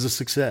breastpiece was a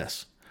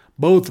success.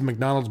 Both of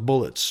McDonald's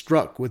bullets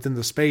struck within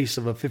the space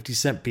of a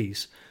 50-cent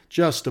piece,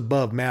 just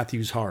above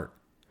Matthew's heart,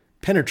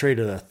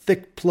 penetrated a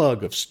thick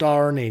plug of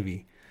Star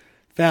Navy,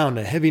 found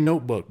a heavy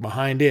notebook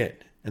behind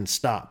it, and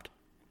stopped.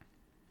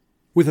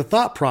 With a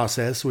thought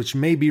process which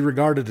may be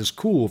regarded as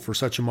cool for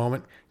such a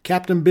moment,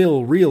 Captain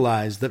Bill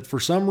realized that for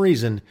some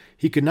reason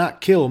he could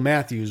not kill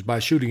Matthews by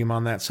shooting him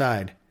on that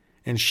side,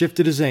 and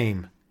shifted his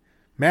aim.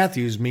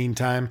 Matthews,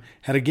 meantime,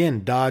 had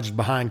again dodged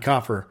behind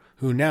Coffer,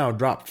 who now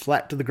dropped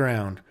flat to the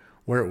ground,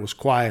 where it was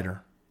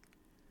quieter.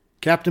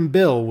 Captain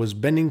Bill was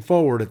bending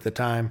forward at the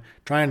time,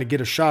 trying to get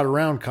a shot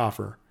around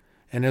Coffer,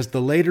 and as the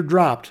latter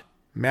dropped,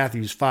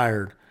 Matthews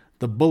fired,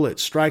 the bullet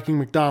striking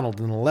McDonald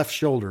in the left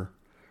shoulder,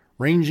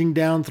 ranging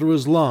down through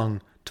his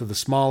lung to the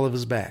small of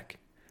his back,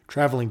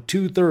 traveling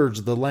 2/3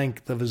 of the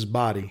length of his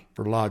body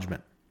for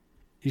lodgment.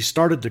 He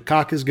started to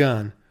cock his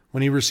gun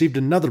when he received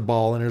another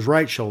ball in his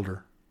right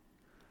shoulder.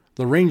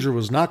 The Ranger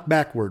was knocked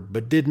backward,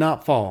 but did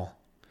not fall.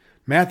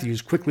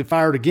 Matthews quickly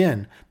fired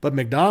again, but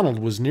McDonald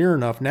was near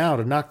enough now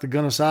to knock the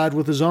gun aside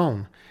with his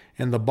own,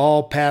 and the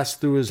ball passed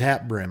through his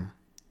hat brim.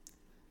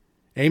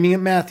 Aiming at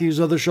Matthews'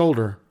 other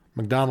shoulder,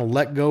 McDonald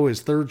let go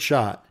his third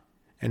shot,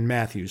 and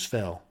Matthews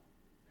fell.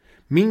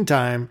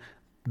 Meantime,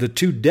 the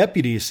 2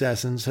 deputy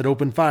assassins had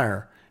opened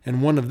fire,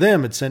 and one of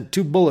them had sent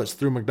 2 bullets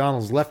through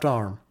McDonald's left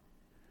arm.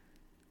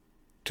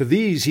 To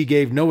these he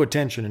gave no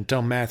attention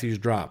until Matthews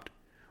dropped.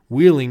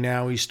 Wheeling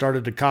now, he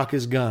started to cock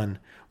his gun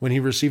when he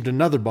received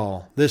another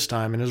ball, this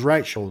time in his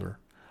right shoulder,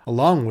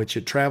 along which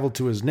it traveled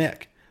to his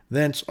neck,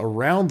 thence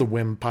around the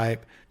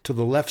windpipe to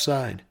the left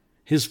side.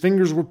 His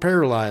fingers were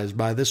paralyzed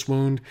by this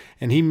wound,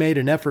 and he made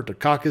an effort to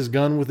cock his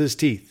gun with his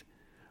teeth.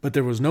 But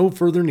there was no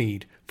further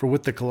need, for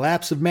with the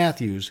collapse of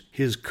Matthews,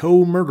 his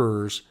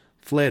co-murderers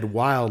fled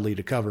wildly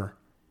to cover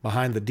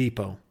behind the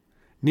depot,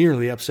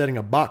 nearly upsetting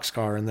a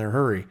boxcar in their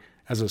hurry,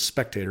 as a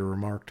spectator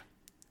remarked.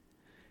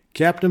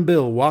 Captain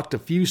Bill walked a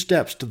few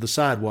steps to the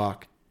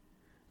sidewalk.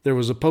 There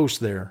was a post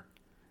there,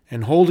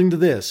 and holding to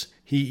this,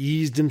 he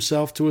eased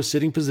himself to a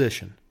sitting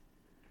position.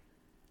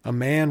 A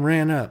man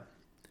ran up.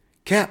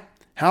 "Cap,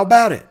 how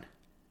about it?"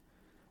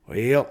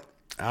 "Well,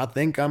 I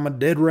think I'm a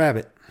dead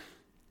rabbit."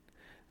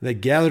 They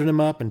gathered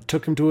him up and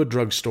took him to a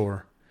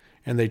drugstore,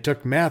 and they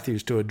took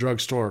Matthews to a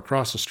drugstore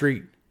across the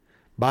street.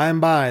 By and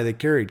by, they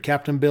carried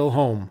Captain Bill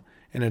home,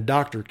 and a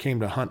doctor came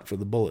to hunt for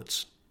the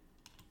bullets.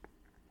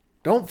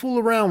 "Don't fool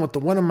around with the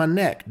one in my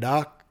neck,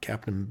 Doc,"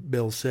 Captain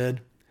Bill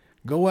said.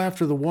 "Go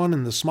after the one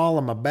in the small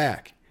of my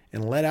back,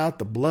 and let out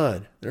the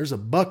blood. There's a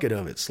bucket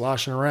of it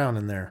sloshing around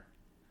in there."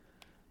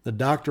 The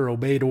doctor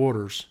obeyed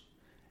orders.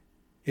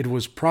 It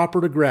was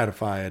proper to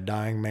gratify a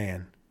dying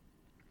man.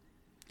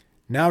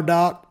 "Now,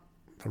 Doc,"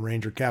 the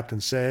Ranger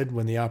captain said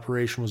when the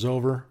operation was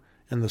over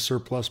and the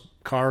surplus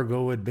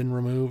cargo had been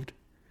removed,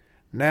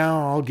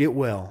 "now I'll get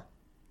well."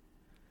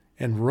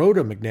 And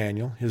Rhoda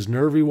McDaniel, his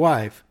nervy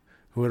wife,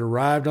 who had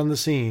arrived on the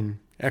scene,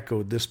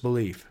 echoed this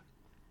belief.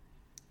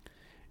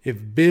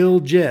 "If Bill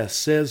Jess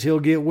says he'll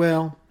get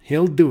well,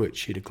 he'll do it,"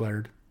 she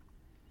declared.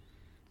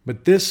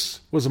 But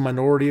this was a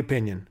minority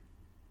opinion.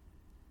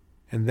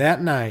 And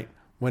that night,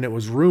 when it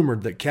was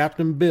rumored that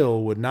Captain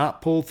Bill would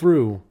not pull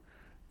through,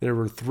 there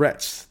were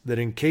threats that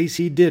in case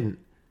he didn't,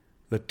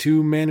 the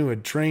 2 men who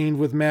had trained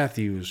with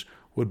Matthews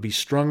would be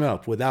strung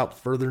up without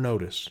further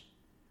notice.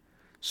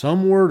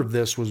 Some word of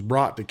this was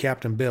brought to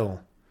Captain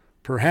Bill,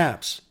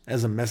 perhaps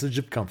as a message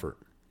of comfort.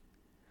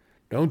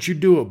 "Don't you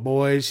do it,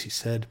 boys," he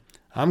said.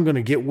 "I'm going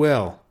to get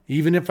well.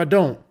 Even if I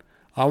don't,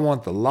 I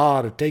want the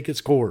law to take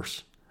its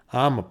course.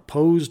 I'm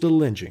opposed to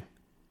lynching."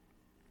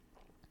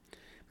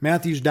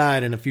 Matthews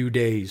died in a few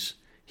days.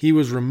 He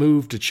was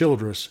removed to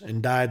Childress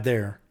and died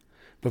there.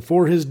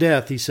 Before his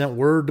death, he sent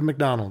word to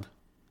McDonald.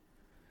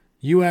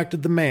 "You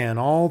acted the man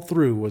all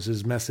through," was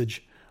his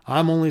message.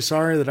 "I'm only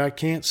sorry that I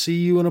can't see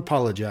you and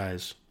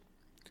apologize."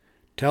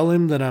 "Tell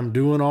him that I'm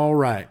doing all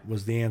right,"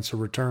 was the answer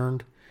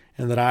returned,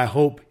 "and that I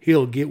hope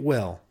he'll get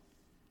well."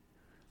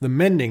 The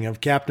mending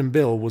of Captain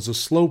Bill was a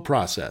slow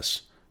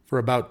process. For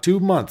about 2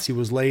 months he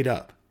was laid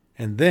up,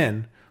 and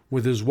then,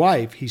 with his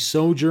wife, he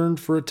sojourned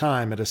for a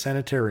time at a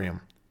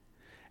sanitarium.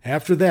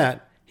 After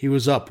that, he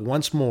was up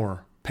once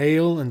more,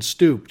 pale and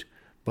stooped,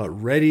 but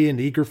ready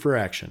and eager for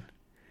action.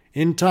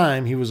 In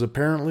time, he was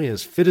apparently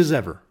as fit as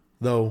ever,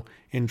 though,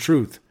 in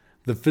truth,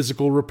 the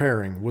physical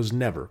repairing was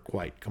never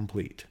quite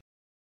complete.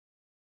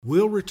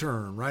 We'll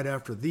return right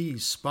after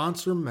these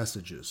sponsor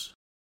messages.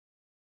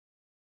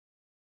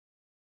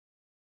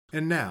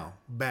 And now,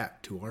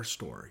 back to our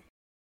story.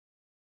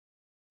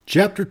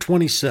 Chapter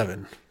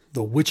 27,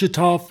 The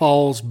Wichita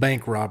Falls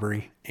Bank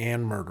Robbery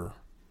and Murder.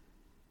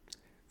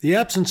 The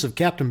absence of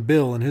Captain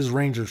Bill and his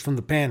Rangers from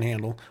the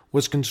Panhandle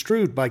was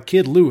construed by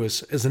Kid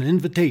Lewis as an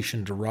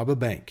invitation to rob a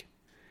bank.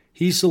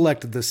 He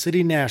selected the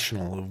City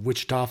National of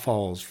Wichita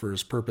Falls for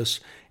his purpose,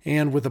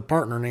 and with a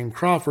partner named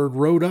Crawford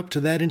rode up to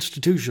that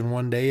institution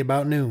one day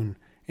about noon,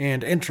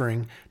 and,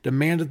 entering,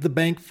 demanded the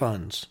bank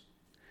funds.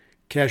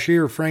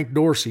 Cashier Frank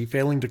Dorsey,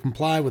 failing to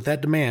comply with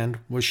that demand,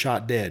 was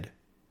shot dead.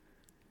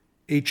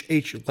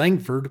 H.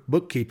 Langford,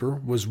 bookkeeper,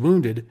 was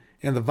wounded,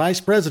 and the vice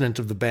president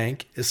of the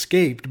bank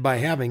escaped by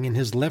having in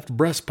his left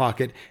breast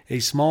pocket a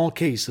small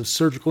case of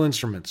surgical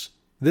instruments.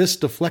 This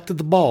deflected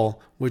the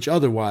ball, which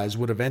otherwise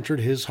would have entered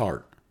his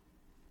heart.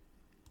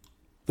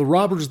 The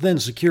robbers then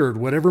secured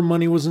whatever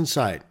money was in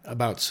sight,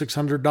 about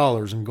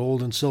 $600 in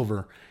gold and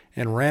silver,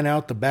 and ran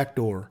out the back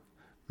door,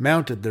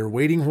 mounted their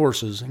waiting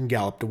horses, and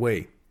galloped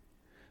away.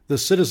 The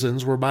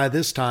citizens were by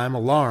this time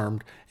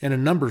alarmed, and a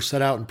number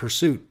set out in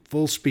pursuit,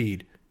 full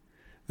speed.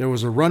 There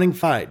was a running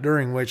fight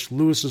during which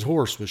Lewis's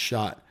horse was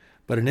shot,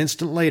 but an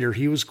instant later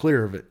he was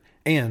clear of it,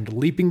 and,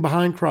 leaping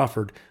behind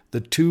Crawford,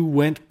 the two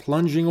went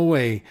plunging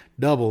away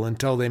double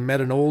until they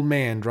met an old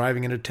man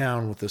driving into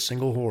town with a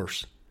single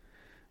horse.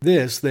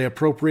 This they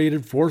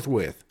appropriated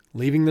forthwith,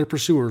 leaving their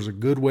pursuers a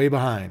good way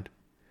behind.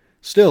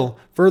 Still,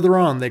 further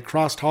on they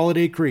crossed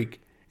Holiday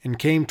Creek and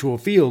came to a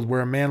field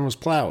where a man was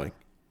plowing.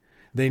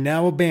 They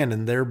now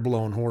abandoned their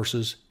blown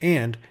horses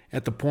and,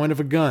 at the point of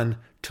a gun,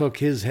 took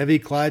his heavy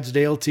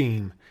Clydesdale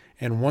team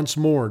and once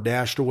more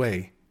dashed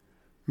away,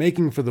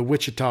 making for the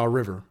Wichita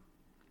River.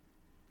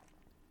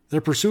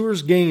 Their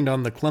pursuers gained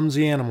on the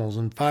clumsy animals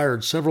and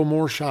fired several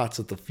more shots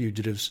at the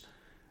fugitives,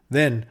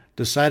 then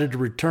decided to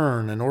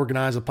return and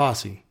organize a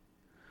posse,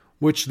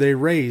 which they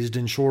raised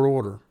in short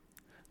order.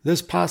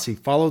 This posse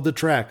followed the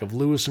track of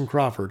Lewis and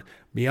Crawford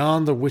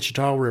beyond the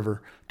Wichita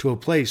River to a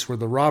place where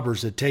the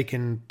robbers had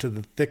taken to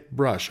the thick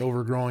brush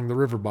overgrowing the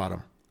river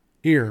bottom.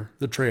 Here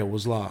the trail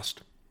was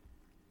lost.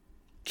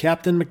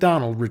 Captain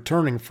McDonald,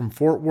 returning from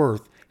Fort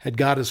Worth, had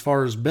got as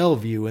far as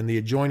Bellevue in the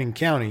adjoining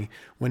county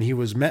when he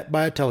was met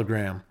by a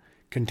telegram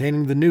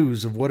containing the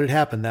news of what had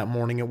happened that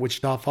morning at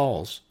Wichita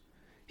Falls.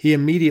 He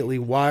immediately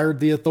wired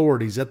the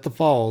authorities at the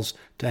falls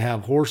to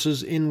have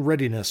horses in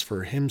readiness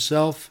for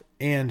himself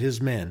and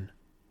his men.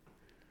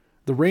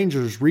 The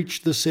Rangers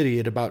reached the city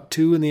at about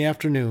 2 in the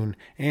afternoon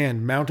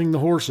and, mounting the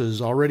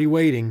horses already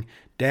waiting,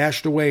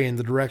 dashed away in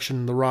the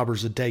direction the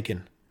robbers had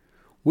taken.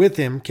 With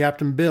him,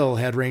 Captain Bill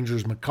had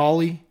Rangers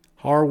McCauley,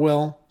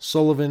 Harwell,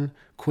 Sullivan,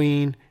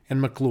 Queen, and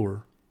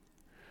McClure,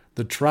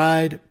 the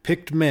tried,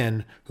 picked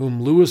men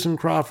whom Lewis and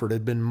Crawford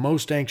had been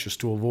most anxious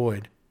to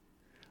avoid.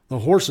 The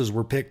horses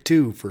were picked,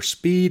 too, for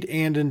speed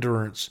and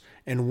endurance,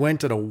 and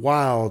went at a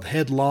wild,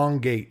 headlong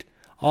gait,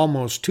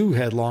 almost too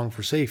headlong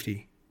for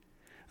safety.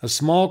 A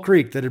small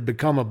creek that had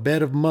become a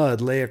bed of mud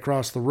lay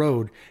across the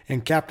road,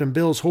 and Captain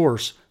Bill's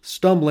horse,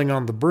 stumbling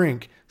on the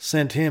brink,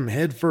 sent him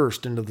head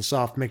first into the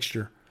soft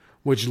mixture,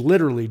 which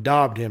literally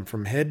daubed him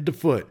from head to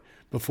foot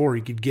before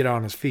he could get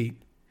on his feet.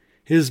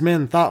 His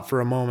men thought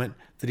for a moment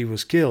that he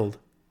was killed,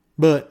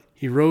 but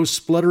he rose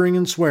spluttering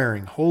and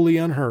swearing, wholly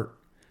unhurt,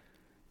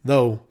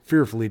 though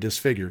fearfully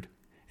disfigured,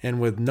 and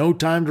with no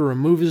time to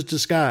remove his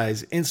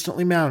disguise,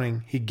 instantly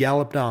mounting, he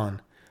galloped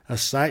on, a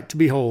sight to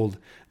behold,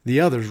 the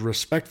others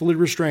respectfully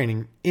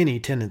restraining any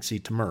tendency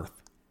to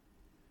mirth.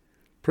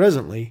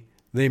 Presently,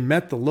 they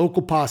met the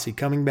local posse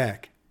coming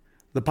back.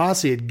 The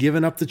posse had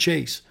given up the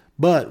chase,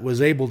 but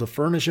was able to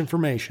furnish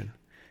information.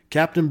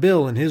 Captain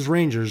Bill and his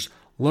Rangers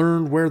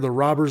learned where the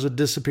robbers had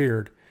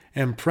disappeared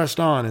and pressed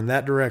on in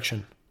that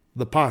direction,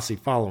 the posse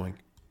following.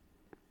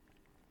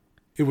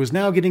 It was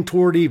now getting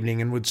toward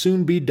evening and would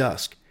soon be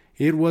dusk.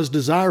 It was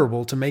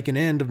desirable to make an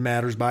end of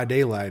matters by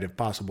daylight, if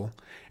possible,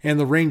 and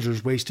the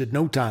Rangers wasted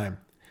no time.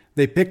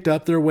 They picked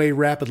up their way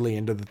rapidly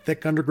into the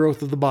thick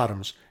undergrowth of the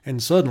bottoms,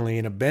 and suddenly,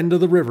 in a bend of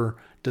the river,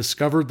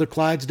 discovered the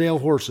Clydesdale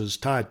horses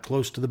tied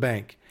close to the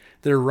bank.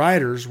 Their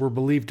riders were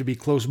believed to be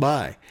close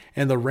by,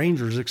 and the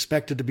Rangers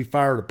expected to be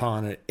fired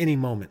upon at any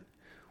moment.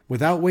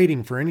 Without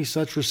waiting for any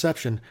such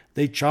reception,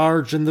 they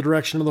charged in the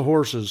direction of the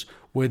horses,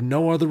 with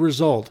no other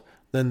result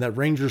than that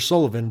Ranger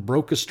Sullivan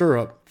broke a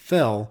stirrup,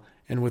 fell,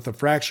 and with a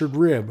fractured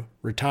rib,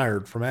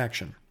 retired from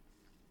action.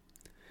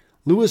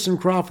 Lewis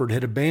and Crawford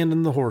had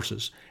abandoned the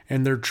horses,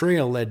 and their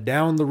trail led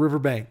down the river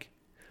bank.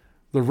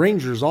 The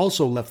Rangers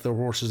also left their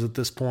horses at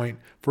this point,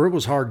 for it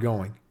was hard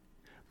going.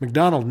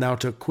 McDonald now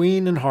took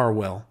Queen and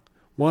Harwell,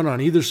 one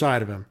on either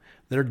side of him,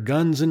 their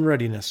guns in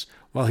readiness,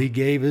 while he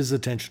gave his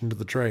attention to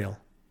the trail.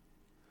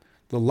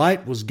 The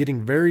light was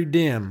getting very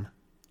dim,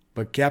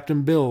 but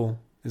Captain Bill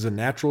is a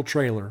natural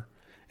trailer,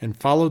 and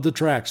followed the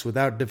tracks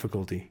without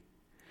difficulty.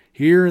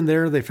 Here and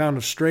there they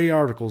found stray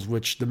articles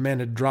which the men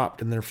had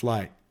dropped in their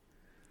flight.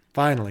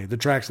 Finally, the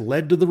tracks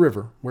led to the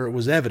river, where it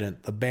was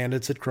evident the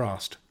bandits had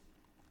crossed.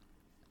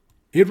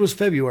 It was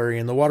February,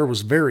 and the water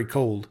was very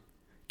cold.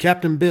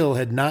 Captain Bill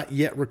had not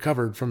yet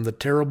recovered from the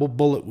terrible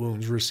bullet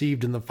wounds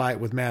received in the fight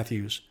with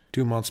Matthews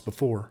 2 months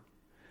before,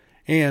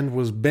 and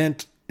was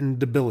bent and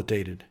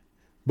debilitated.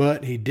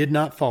 But he did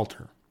not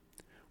falter.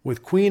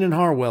 With Queen and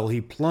Harwell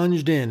he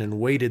plunged in and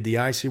waded the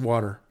icy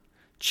water,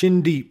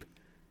 chin deep,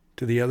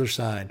 to the other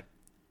side.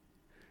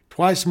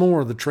 Twice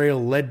more the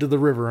trail led to the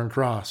river and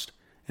crossed,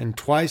 and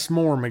twice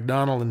more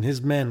McDonald and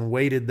his men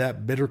waded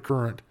that bitter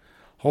current,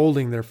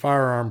 holding their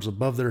firearms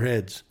above their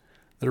heads,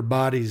 their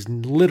bodies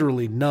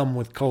literally numb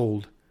with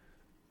cold.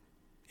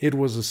 It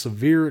was a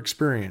severe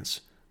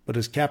experience, but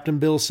as Captain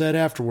Bill said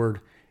afterward,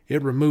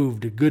 it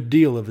removed a good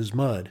deal of his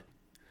mud.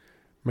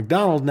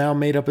 McDonald now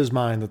made up his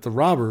mind that the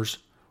robbers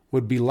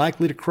would be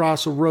likely to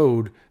cross a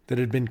road that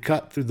had been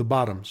cut through the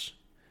bottoms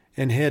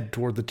and head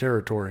toward the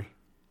territory,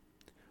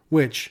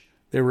 which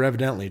they were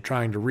evidently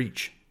trying to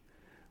reach,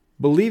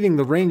 believing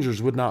the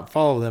Rangers would not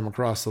follow them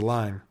across the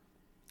line.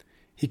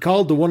 He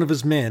called to one of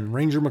his men,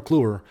 Ranger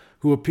McClure,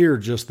 who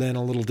appeared just then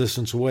a little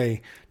distance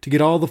away, to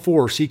get all the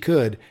force he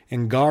could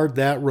and guard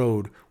that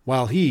road,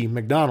 while he,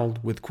 McDonald,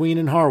 with Queen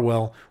and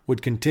Harwell,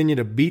 would continue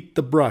to beat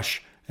the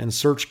brush and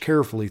search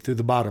carefully through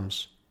the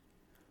bottoms.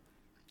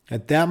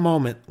 At that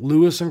moment,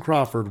 Lewis and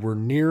Crawford were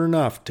near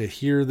enough to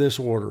hear this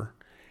order,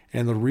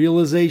 and the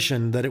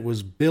realization that it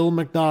was Bill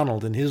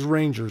McDonald and his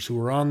Rangers who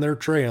were on their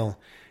trail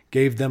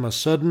gave them a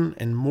sudden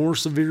and more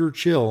severe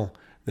chill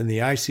than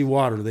the icy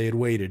water they had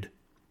waded.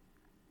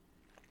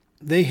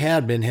 They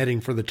had been heading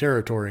for the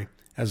territory,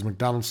 as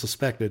McDonald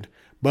suspected,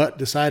 but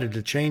decided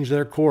to change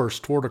their course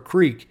toward a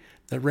creek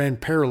that ran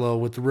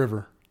parallel with the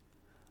river.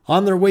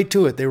 On their way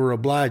to it, they were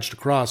obliged to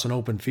cross an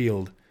open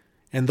field,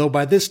 and though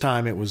by this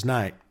time it was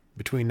night,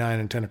 between 9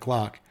 and 10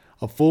 o'clock,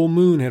 a full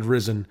moon had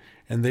risen,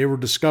 and they were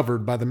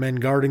discovered by the men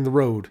guarding the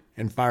road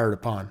and fired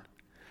upon.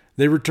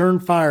 They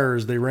returned fire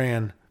as they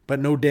ran, but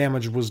no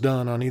damage was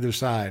done on either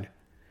side.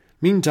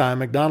 Meantime,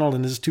 MacDonald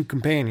and his two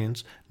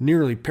companions,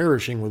 nearly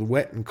perishing with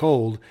wet and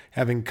cold,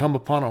 having come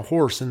upon a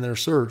horse in their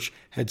search,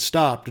 had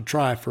stopped to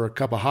try for a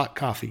cup of hot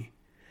coffee.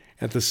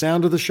 At the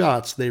sound of the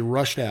shots, they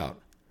rushed out.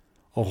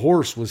 A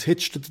horse was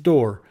hitched at the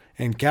door,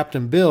 and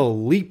Captain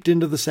Bill leaped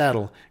into the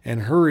saddle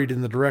and hurried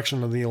in the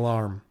direction of the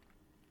alarm.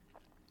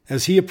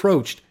 As he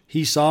approached,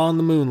 he saw in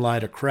the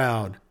moonlight a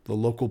crowd, the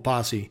local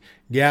posse,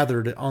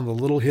 gathered on the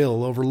little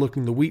hill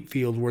overlooking the wheat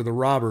field where the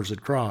robbers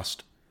had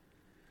crossed.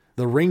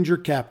 The ranger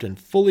captain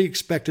fully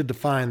expected to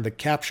find the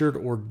captured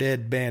or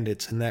dead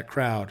bandits in that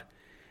crowd,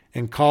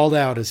 and called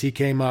out as he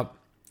came up,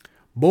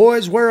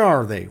 "Boys, where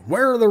are they?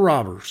 Where are the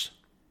robbers?"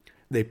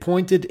 They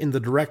pointed in the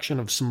direction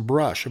of some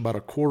brush about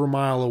a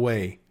quarter-mile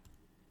away.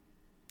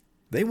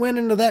 "They went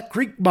into that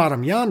creek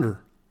bottom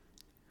yonder."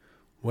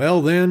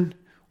 "Well then,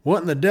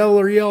 what in the devil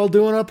are you all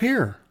doing up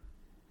here?"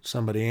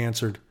 Somebody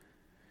answered,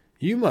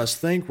 "You must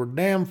think we're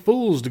damn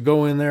fools to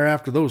go in there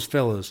after those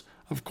fellas.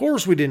 Of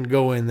course we didn't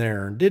go in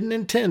there and didn't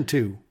intend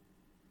to."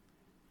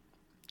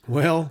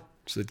 "Well,"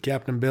 said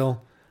Captain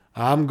Bill,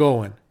 "I'm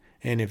going,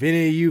 and if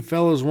any of you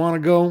fellows want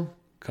to go,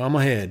 come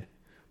ahead.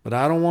 But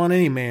I don't want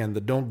any man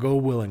that don't go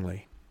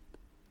willingly."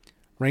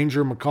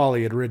 Ranger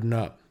McCauley had ridden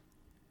up.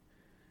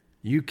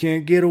 "You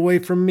can't get away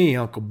from me,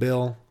 Uncle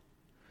Bill."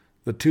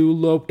 The two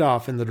loped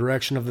off in the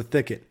direction of the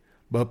thicket,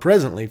 but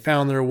presently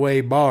found their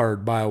way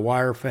barred by a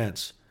wire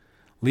fence.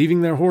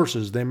 Leaving their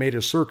horses, they made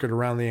a circuit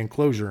around the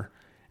enclosure,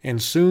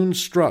 and soon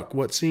struck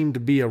what seemed to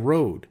be a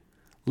road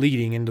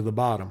leading into the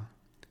bottom.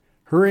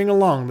 Hurrying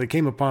along, they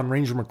came upon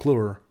Ranger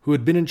McClure, who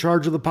had been in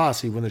charge of the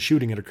posse when the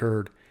shooting had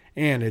occurred,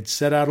 and had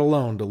set out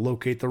alone to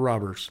locate the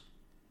robbers.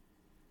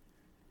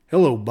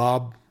 "Hello,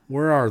 Bob.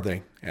 Where are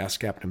they?" asked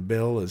Captain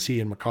Bill as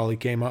he and McCauley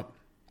came up.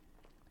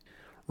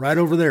 "Right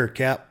over there,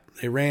 Cap.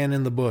 They ran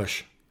in the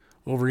bush,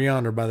 over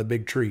yonder by the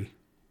big tree."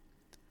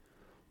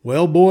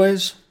 "Well,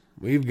 boys,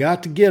 we've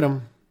got to get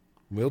 'em.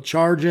 We'll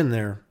charge in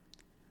there."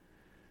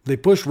 They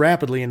pushed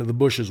rapidly into the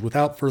bushes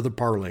without further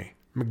parley,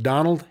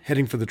 MacDonald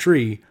heading for the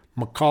tree,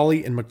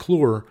 McCauley and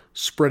McClure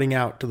spreading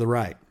out to the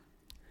right.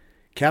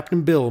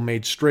 Captain Bill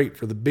made straight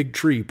for the big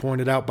tree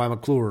pointed out by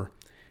McClure,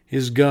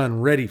 his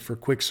gun ready for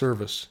quick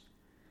service.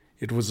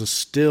 It was a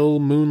still,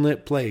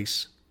 moonlit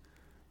place,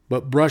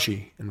 but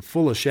brushy and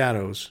full of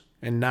shadows,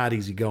 and not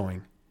easy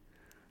going.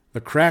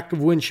 The crack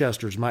of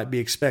Winchesters might be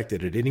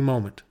expected at any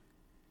moment.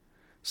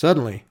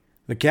 Suddenly,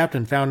 the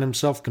captain found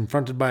himself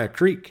confronted by a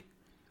creek,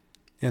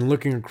 and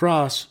looking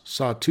across,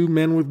 saw two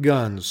men with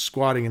guns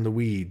squatting in the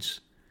weeds.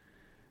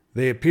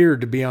 They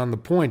appeared to be on the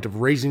point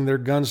of raising their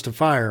guns to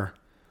fire,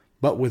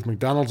 but with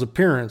MacDonald's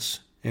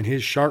appearance and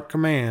his sharp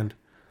command,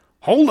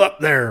 "Hold up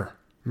there!"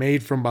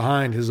 made from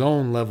behind his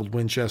own leveled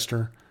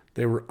Winchester,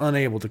 they were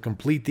unable to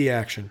complete the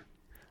action.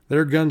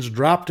 Their guns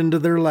dropped into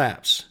their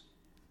laps.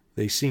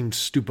 They seemed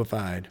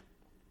stupefied.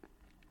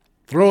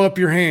 "Throw up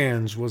your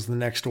hands," was the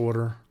next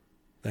order.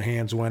 The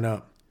hands went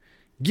up.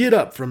 "Get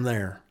up from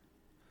there."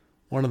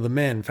 One of the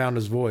men found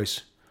his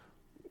voice.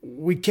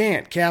 "We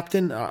can't,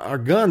 Captain. Our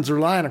guns are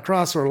lying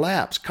across our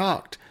laps,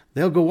 cocked.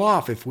 They'll go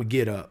off if we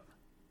get up."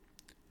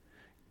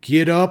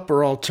 "Get up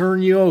or I'll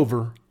turn you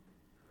over."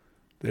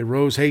 They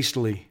rose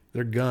hastily,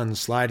 their guns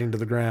sliding to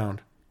the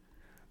ground.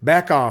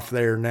 "Back off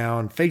there now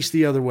and face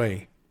the other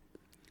way."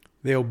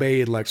 They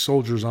obeyed like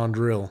soldiers on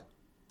drill.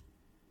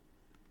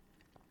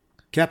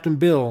 Captain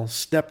Bill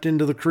stepped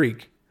into the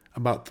creek,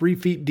 about 3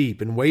 feet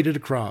deep, and waded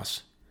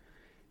across.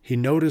 He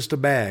noticed a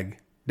bag,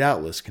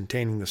 doubtless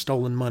containing the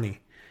stolen money,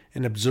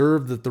 and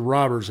observed that the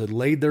robbers had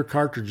laid their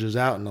cartridges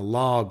out in a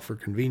log for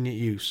convenient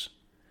use.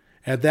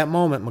 At that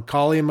moment,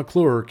 McCauley and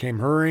McClure came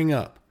hurrying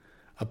up,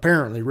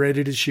 apparently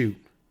ready to shoot.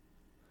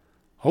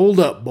 "Hold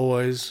up,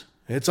 boys.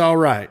 It's all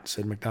right,"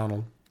 said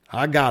MacDonald.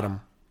 "I got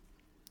 'em."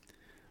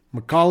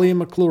 McCauley and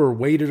McClure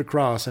waded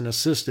across and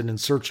assisted in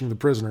searching the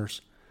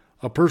prisoners.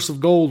 A purse of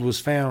gold was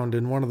found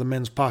in one of the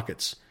men's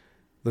pockets.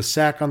 The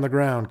sack on the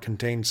ground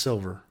contained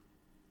silver.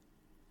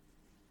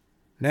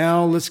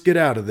 "Now let's get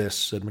out of this,"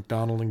 said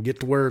McDonald, "and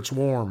get to where it's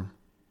warm."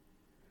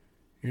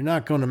 "You're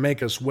not going to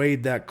make us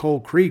wade that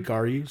cold creek,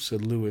 are you?"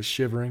 said Lewis,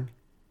 shivering.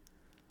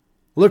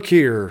 "Look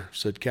here,"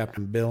 said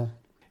Captain Bill.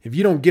 "If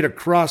you don't get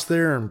across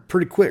there, and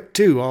pretty quick,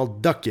 too, I'll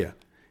duck you,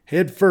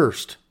 head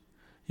first.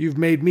 You've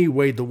made me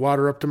wade the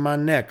water up to my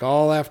neck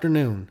all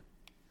afternoon."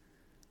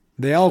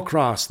 They all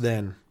crossed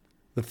then,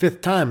 the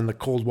 5th time in the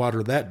cold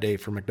water that day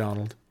for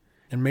McDonald,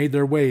 and made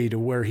their way to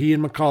where he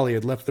and Macaulay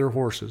had left their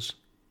horses.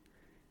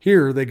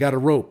 Here they got a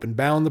rope and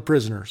bound the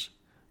prisoners,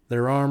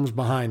 their arms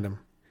behind them.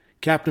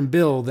 Captain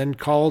Bill then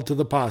called to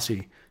the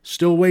posse,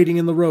 still waiting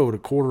in the road a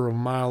quarter of a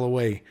mile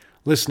away,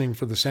 listening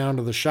for the sound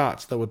of the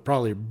shots that would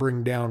probably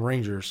bring down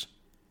Rangers.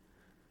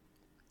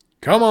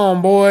 "Come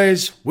on,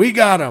 boys, we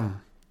got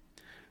 'em!"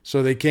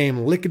 So they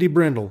came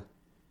lickety-brindle,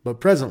 but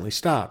presently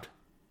stopped.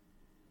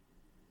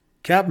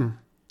 "Captain,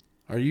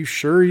 are you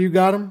sure you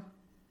got 'em?"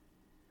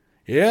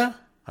 "Yeah,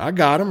 I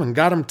got 'em and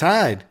got 'em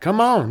tied. Come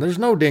on, there's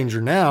no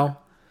danger now."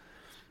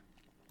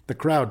 The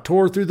crowd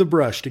tore through the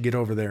brush to get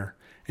over there,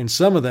 and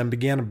some of them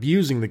began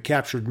abusing the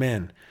captured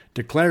men,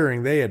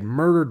 declaring they had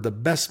murdered the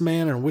best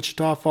man in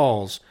Wichita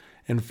Falls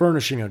and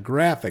furnishing a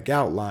graphic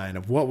outline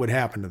of what would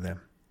happen to them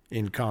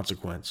in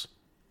consequence.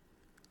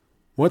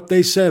 What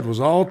they said was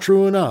all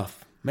true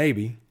enough,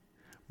 maybe,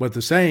 but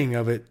the saying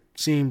of it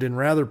seemed in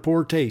rather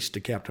poor taste to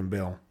Captain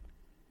Bill.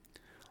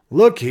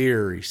 "Look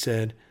here," he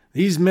said,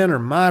 "these men are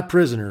my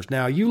prisoners.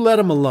 Now you let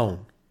 'em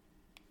alone."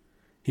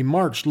 He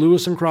marched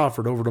Lewis and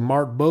Crawford over to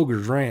Mark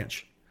Boger's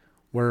ranch,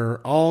 where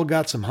all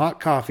got some hot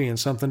coffee and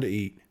something to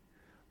eat.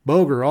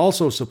 Boger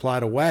also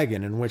supplied a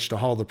wagon in which to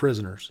haul the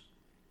prisoners.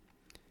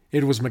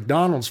 It was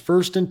McDonald's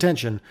first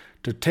intention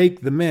to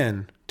take the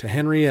men to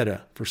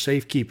Henrietta for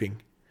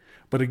safekeeping,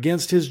 but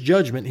against his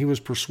judgment he was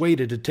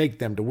persuaded to take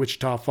them to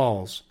Wichita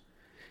Falls.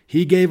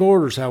 He gave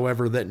orders,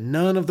 however, that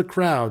none of the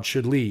crowd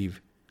should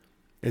leave,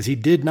 as he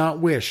did not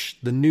wish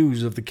the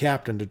news of the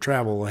captain to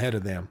travel ahead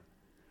of them,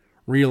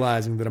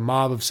 realizing that a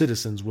mob of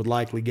citizens would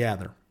likely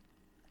gather.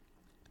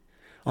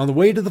 On the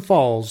way to the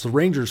falls, the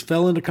Rangers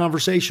fell into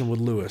conversation with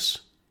Lewis,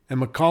 and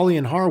Macaulay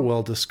and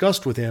Harwell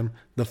discussed with him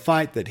the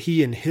fight that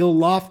he and Hill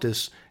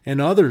Loftus and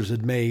others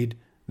had made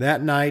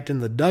that night in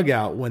the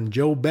dugout when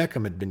Joe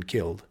Beckham had been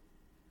killed.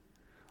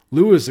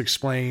 Lewis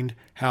explained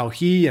how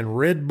he and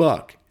Red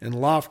Buck and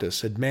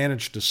Loftus had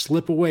managed to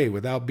slip away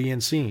without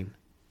being seen.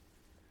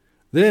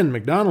 Then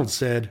McDonald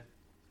said,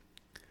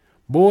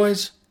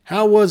 "Boys,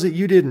 how was it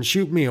you didn't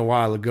shoot me a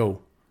while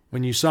ago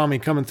when you saw me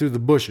coming through the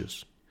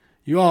bushes?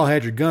 You all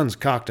had your guns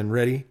cocked and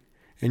ready,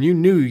 and you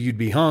knew you'd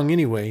be hung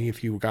anyway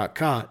if you got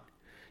caught.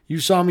 You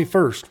saw me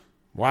first.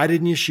 Why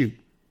didn't you shoot?"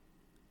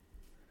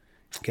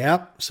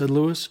 "Cap," said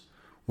Lewis,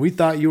 "we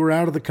thought you were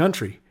out of the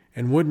country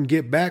and wouldn't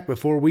get back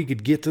before we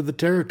could get to the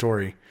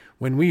territory.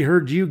 When we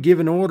heard you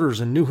giving orders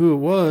and knew who it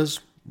was,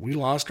 we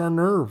lost our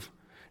nerve.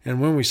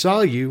 And when we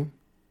saw you,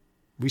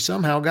 we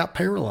somehow got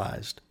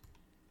paralyzed."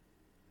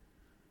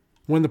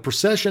 When the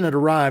procession had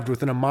arrived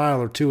within a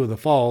mile or two of the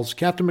falls,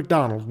 Captain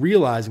McDonald,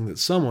 realizing that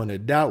someone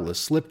had doubtless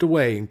slipped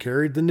away and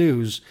carried the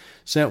news,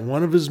 sent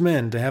one of his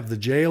men to have the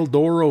jail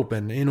door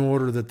open in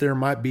order that there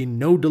might be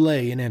no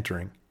delay in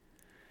entering.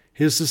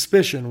 His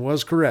suspicion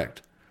was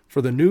correct,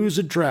 for the news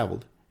had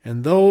traveled,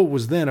 and though it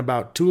was then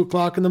about 2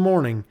 o'clock in the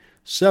morning,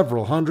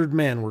 several hundred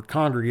men were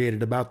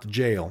congregated about the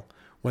jail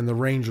when the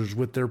Rangers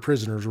with their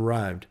prisoners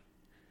arrived.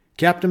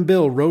 Captain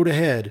Bill rode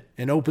ahead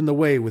and opened the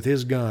way with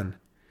his gun.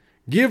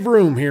 "Give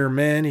room here,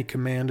 men," he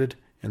commanded,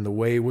 and the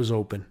way was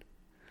open.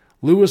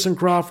 Lewis and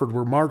Crawford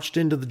were marched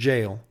into the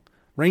jail,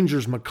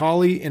 Rangers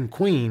Macaulay and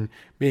Queen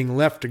being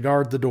left to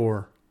guard the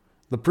door.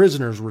 The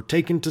prisoners were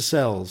taken to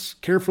cells,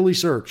 carefully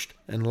searched,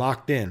 and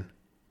locked in.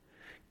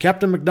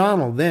 Captain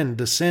McDonald then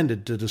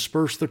descended to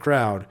disperse the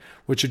crowd,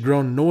 which had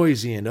grown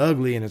noisy and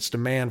ugly in its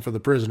demand for the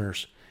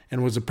prisoners,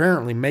 and was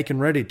apparently making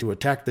ready to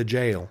attack the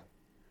jail.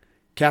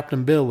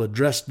 Captain Bill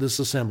addressed this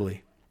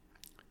assembly.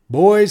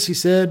 "Boys," he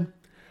said,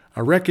 "I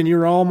reckon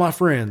you're all my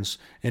friends,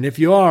 and if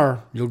you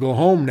are, you'll go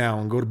home now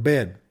and go to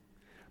bed.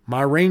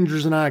 My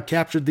Rangers and I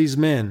captured these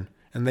men,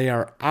 and they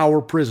are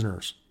our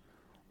prisoners.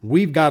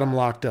 We've got 'em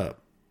locked up,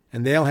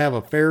 and they'll have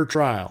a fair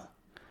trial.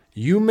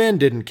 You men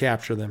didn't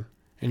capture them,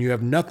 and you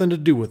have nothing to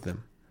do with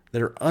them.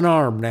 They're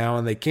unarmed now,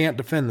 and they can't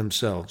defend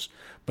themselves.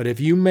 But if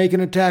you make an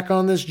attack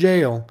on this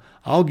jail,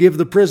 I'll give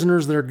the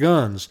prisoners their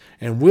guns,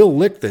 and we'll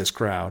lick this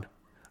crowd.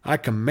 I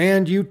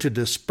command you to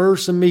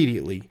disperse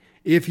immediately.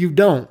 If you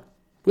don't,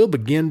 we'll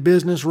begin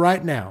business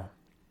right now."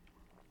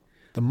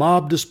 The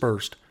mob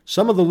dispersed.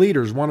 Some of the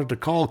leaders wanted to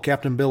call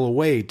Captain Bill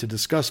away to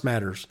discuss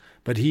matters,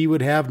 but he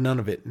would have none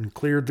of it and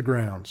cleared the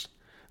grounds.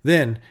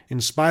 Then,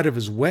 in spite of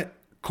his wet,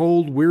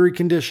 cold, weary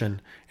condition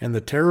and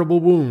the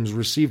terrible wounds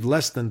received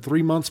less than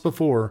 3 months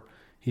before,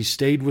 he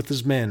stayed with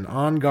his men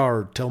on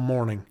guard till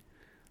morning.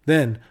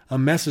 Then a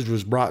message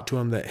was brought to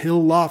him that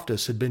Hill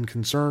Loftus had been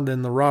concerned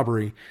in the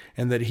robbery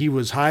and that he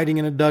was hiding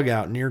in a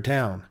dugout near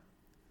town.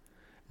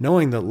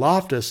 Knowing that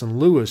Loftus and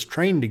Lewis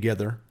trained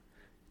together,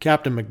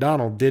 Captain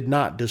McDonald did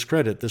not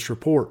discredit this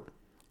report,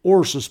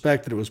 or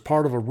suspect that it was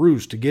part of a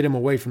ruse to get him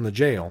away from the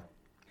jail.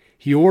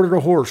 He ordered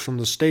a horse from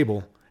the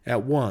stable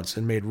at once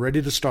and made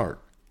ready to start.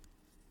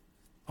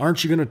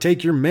 "Aren't you going to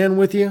take your men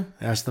with you?"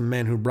 asked the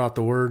men who brought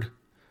the word.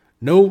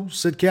 "No,"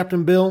 said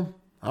Captain Bill.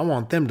 "I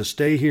want them to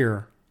stay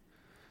here."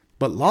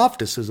 "But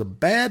Loftus is a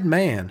bad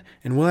man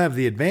and will have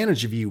the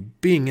advantage of you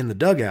being in the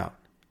dugout."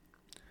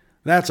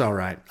 "That's all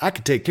right. I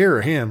could take care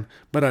of him,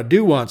 but I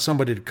do want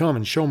somebody to come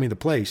and show me the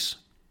place."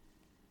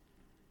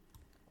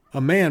 A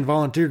man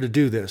volunteered to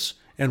do this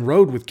and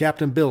rode with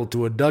Captain Bill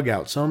to a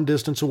dugout some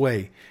distance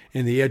away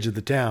in the edge of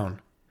the town.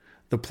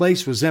 The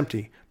place was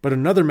empty, but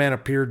another man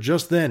appeared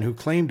just then who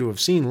claimed to have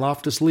seen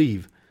Loftus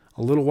leave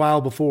a little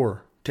while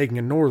before, taking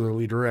a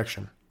northerly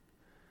direction.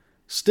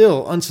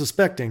 Still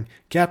unsuspecting,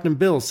 Captain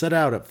Bill set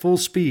out at full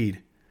speed,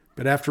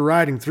 but after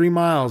riding 3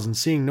 miles and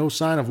seeing no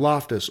sign of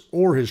Loftus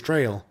or his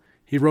trail,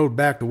 he rode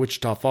back to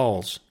Wichita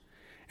Falls.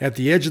 At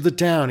the edge of the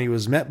town, he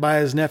was met by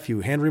his nephew,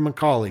 Henry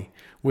McCauley,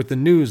 with the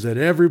news that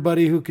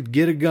everybody who could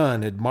get a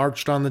gun had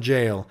marched on the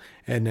jail,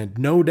 and had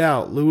no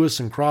doubt Lewis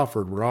and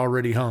Crawford were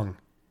already hung.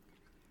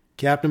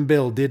 Captain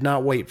Bill did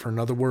not wait for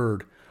another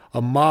word.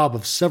 A mob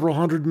of several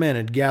hundred men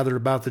had gathered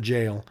about the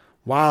jail,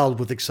 wild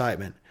with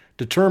excitement,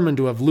 determined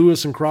to have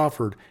Lewis and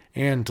Crawford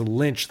and to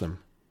lynch them.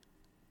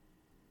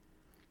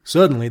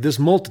 Suddenly, this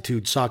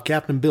multitude saw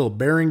Captain Bill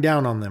bearing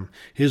down on them,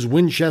 his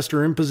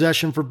Winchester in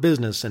possession for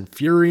business and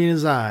fury in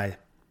his eye.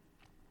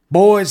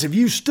 "Boys, have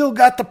you still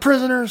got the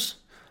prisoners?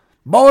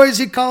 Boys,"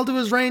 he called to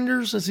his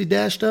rangers as he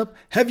dashed up,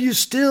 "have you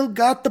still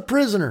got the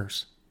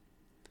prisoners?"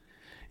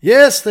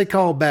 "Yes," they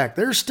called back,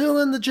 "they're still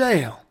in the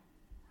jail."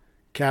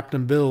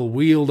 Captain Bill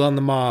wheeled on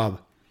the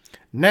mob.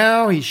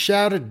 "Now," he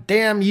shouted,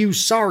 "damn you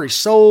sorry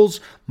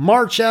souls,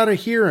 march out of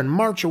here and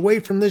march away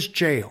from this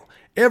jail.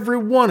 Every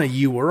one of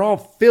you, or I'll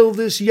fill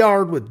this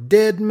yard with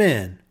dead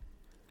men."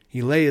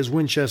 He lay his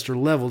Winchester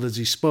leveled as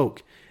he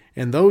spoke,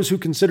 and those who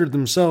considered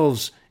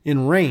themselves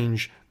in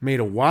range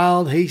made a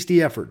wild,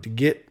 hasty effort to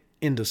get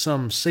into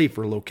some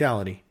safer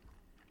locality.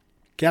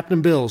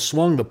 Captain Bill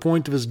swung the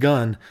point of his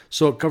gun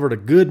so it covered a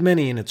good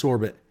many in its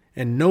orbit,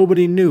 and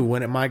nobody knew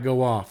when it might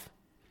go off.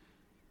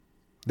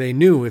 They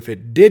knew if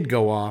it did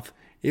go off,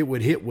 it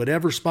would hit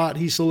whatever spot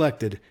he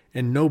selected,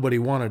 and nobody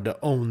wanted to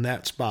own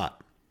that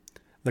spot.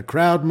 The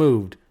crowd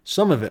moved,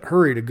 some of it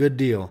hurried a good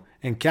deal,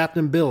 and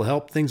Captain Bill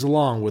helped things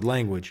along with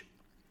language.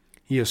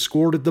 He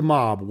escorted the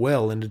mob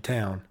well into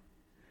town.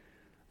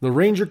 The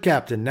ranger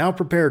captain now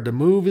prepared to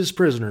move his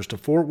prisoners to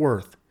Fort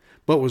Worth,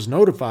 but was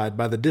notified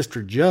by the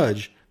district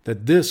judge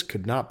that this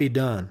could not be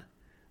done,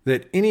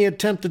 that any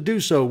attempt to do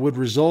so would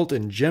result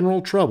in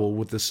general trouble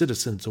with the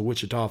citizens of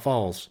Wichita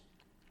Falls.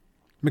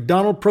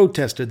 McDonald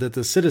protested that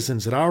the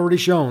citizens had already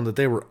shown that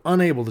they were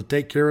unable to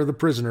take care of the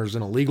prisoners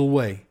in a legal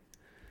way.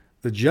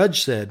 The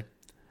judge said,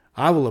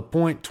 "I will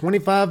appoint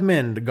 25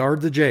 men to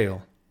guard the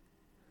jail."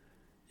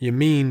 "You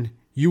mean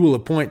you will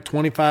appoint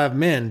 25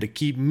 men to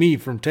keep me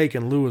from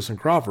taking Lewis and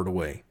Crawford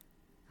away?"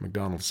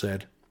 McDonald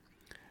said.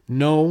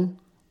 "No,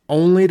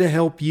 only to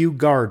help you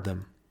guard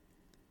them.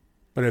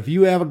 But if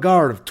you have a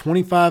guard of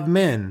 25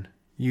 men,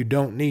 you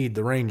don't need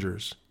the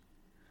Rangers."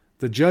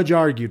 The judge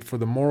argued for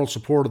the moral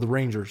support of the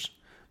Rangers.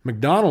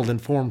 McDonald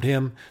informed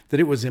him that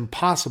it was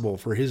impossible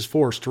for his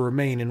force to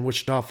remain in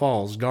Wichita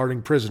Falls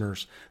guarding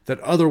prisoners, that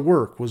other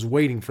work was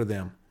waiting for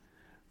them,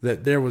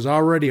 that there was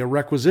already a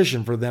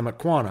requisition for them at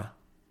Quanah,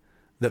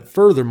 that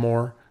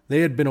furthermore they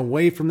had been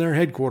away from their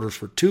headquarters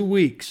for 2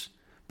 weeks,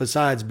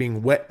 besides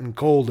being wet and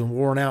cold and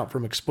worn out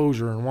from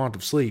exposure and want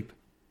of sleep.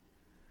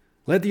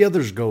 "Let the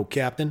others go,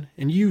 Captain,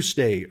 and you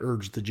stay,"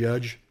 urged the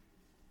judge.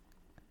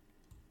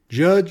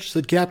 "Judge,"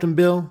 said Captain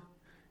Bill,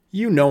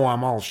 "you know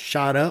I'm all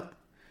shot up,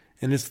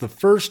 and it's the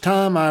first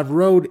time I've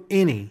rode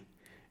any,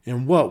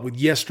 and what with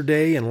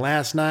yesterday and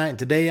last night and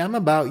today, I'm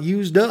about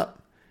used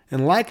up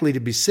and likely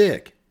to be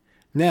sick.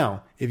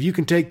 Now, if you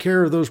can take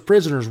care of those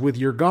prisoners with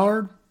your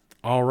guard,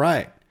 all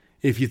right.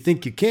 If you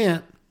think you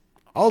can't,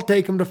 I'll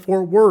take them to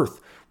Fort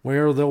Worth,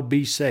 where they'll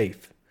be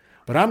safe.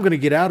 But I'm going to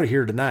get out of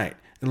here tonight,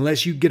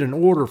 unless you get an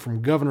order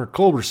from Governor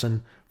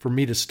Culberson for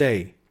me to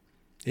stay.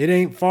 It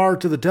ain't far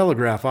to the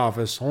telegraph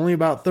office, only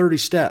about 30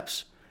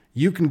 steps.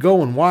 You can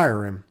go and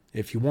wire him,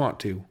 if you want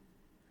to.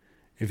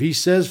 If he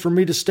says for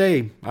me to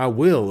stay, I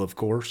will, of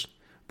course.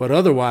 But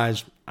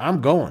otherwise,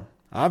 I'm going.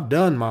 I've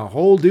done my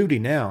whole duty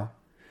now.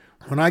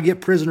 When I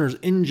get prisoners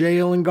in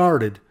jail and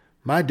guarded,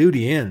 my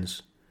duty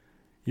ends.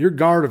 Your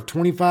guard of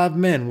 25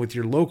 men with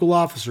your local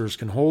officers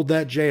can hold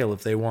that jail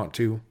if they want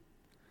to.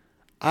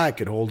 I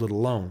could hold it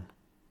alone."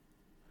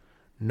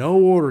 No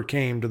order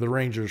came to the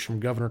Rangers from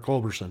Governor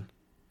Culberson,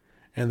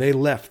 and they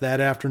left that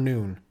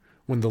afternoon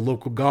when the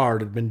local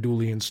guard had been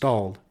duly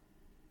installed.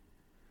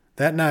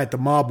 That night the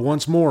mob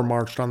once more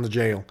marched on the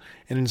jail,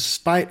 and in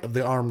spite of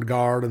the armed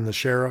guard and the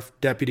sheriff,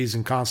 deputies,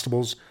 and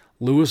constables,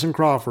 Lewis and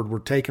Crawford were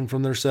taken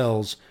from their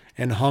cells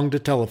and hung to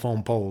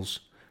telephone poles,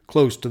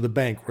 close to the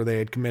bank where they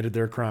had committed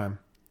their crime.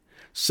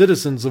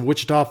 Citizens of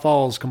Wichita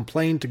Falls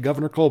complained to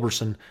Governor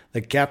Culberson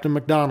that Captain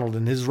McDonald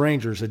and his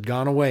Rangers had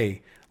gone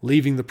away,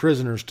 leaving the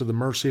prisoners to the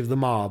mercy of the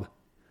mob.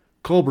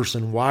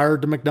 Culberson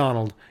wired to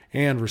McDonald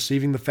and,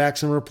 receiving the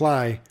facts in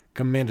reply,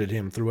 commended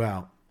him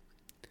throughout.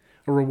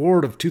 A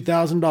reward of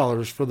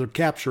 $2,000 for the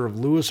capture of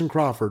Lewis and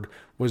Crawford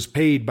was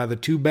paid by the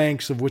two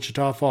banks of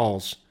Wichita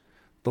Falls.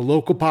 The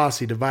local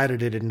posse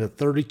divided it into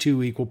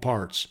 32 equal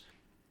parts,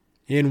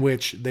 in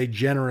which they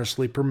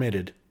generously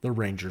permitted the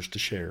Rangers to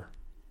share.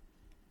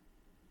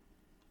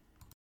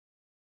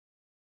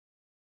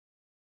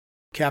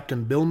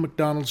 Captain Bill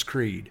McDonald's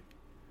creed: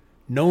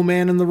 no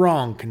man in the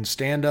wrong can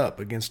stand up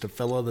against a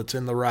fellow that's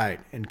in the right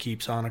and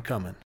keeps on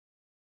a-comin'.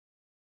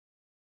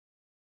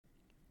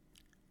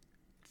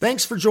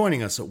 Thanks for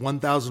joining us at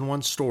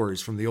 1001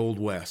 Stories from the Old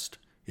West.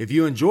 If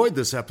you enjoyed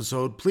this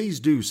episode, please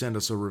do send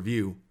us a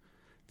review.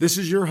 This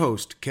is your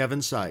host,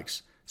 Kevin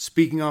Sykes,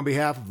 speaking on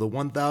behalf of the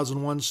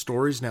 1001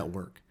 Stories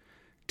Network.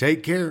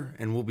 Take care,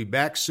 and we'll be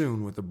back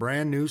soon with a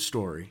brand new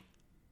story.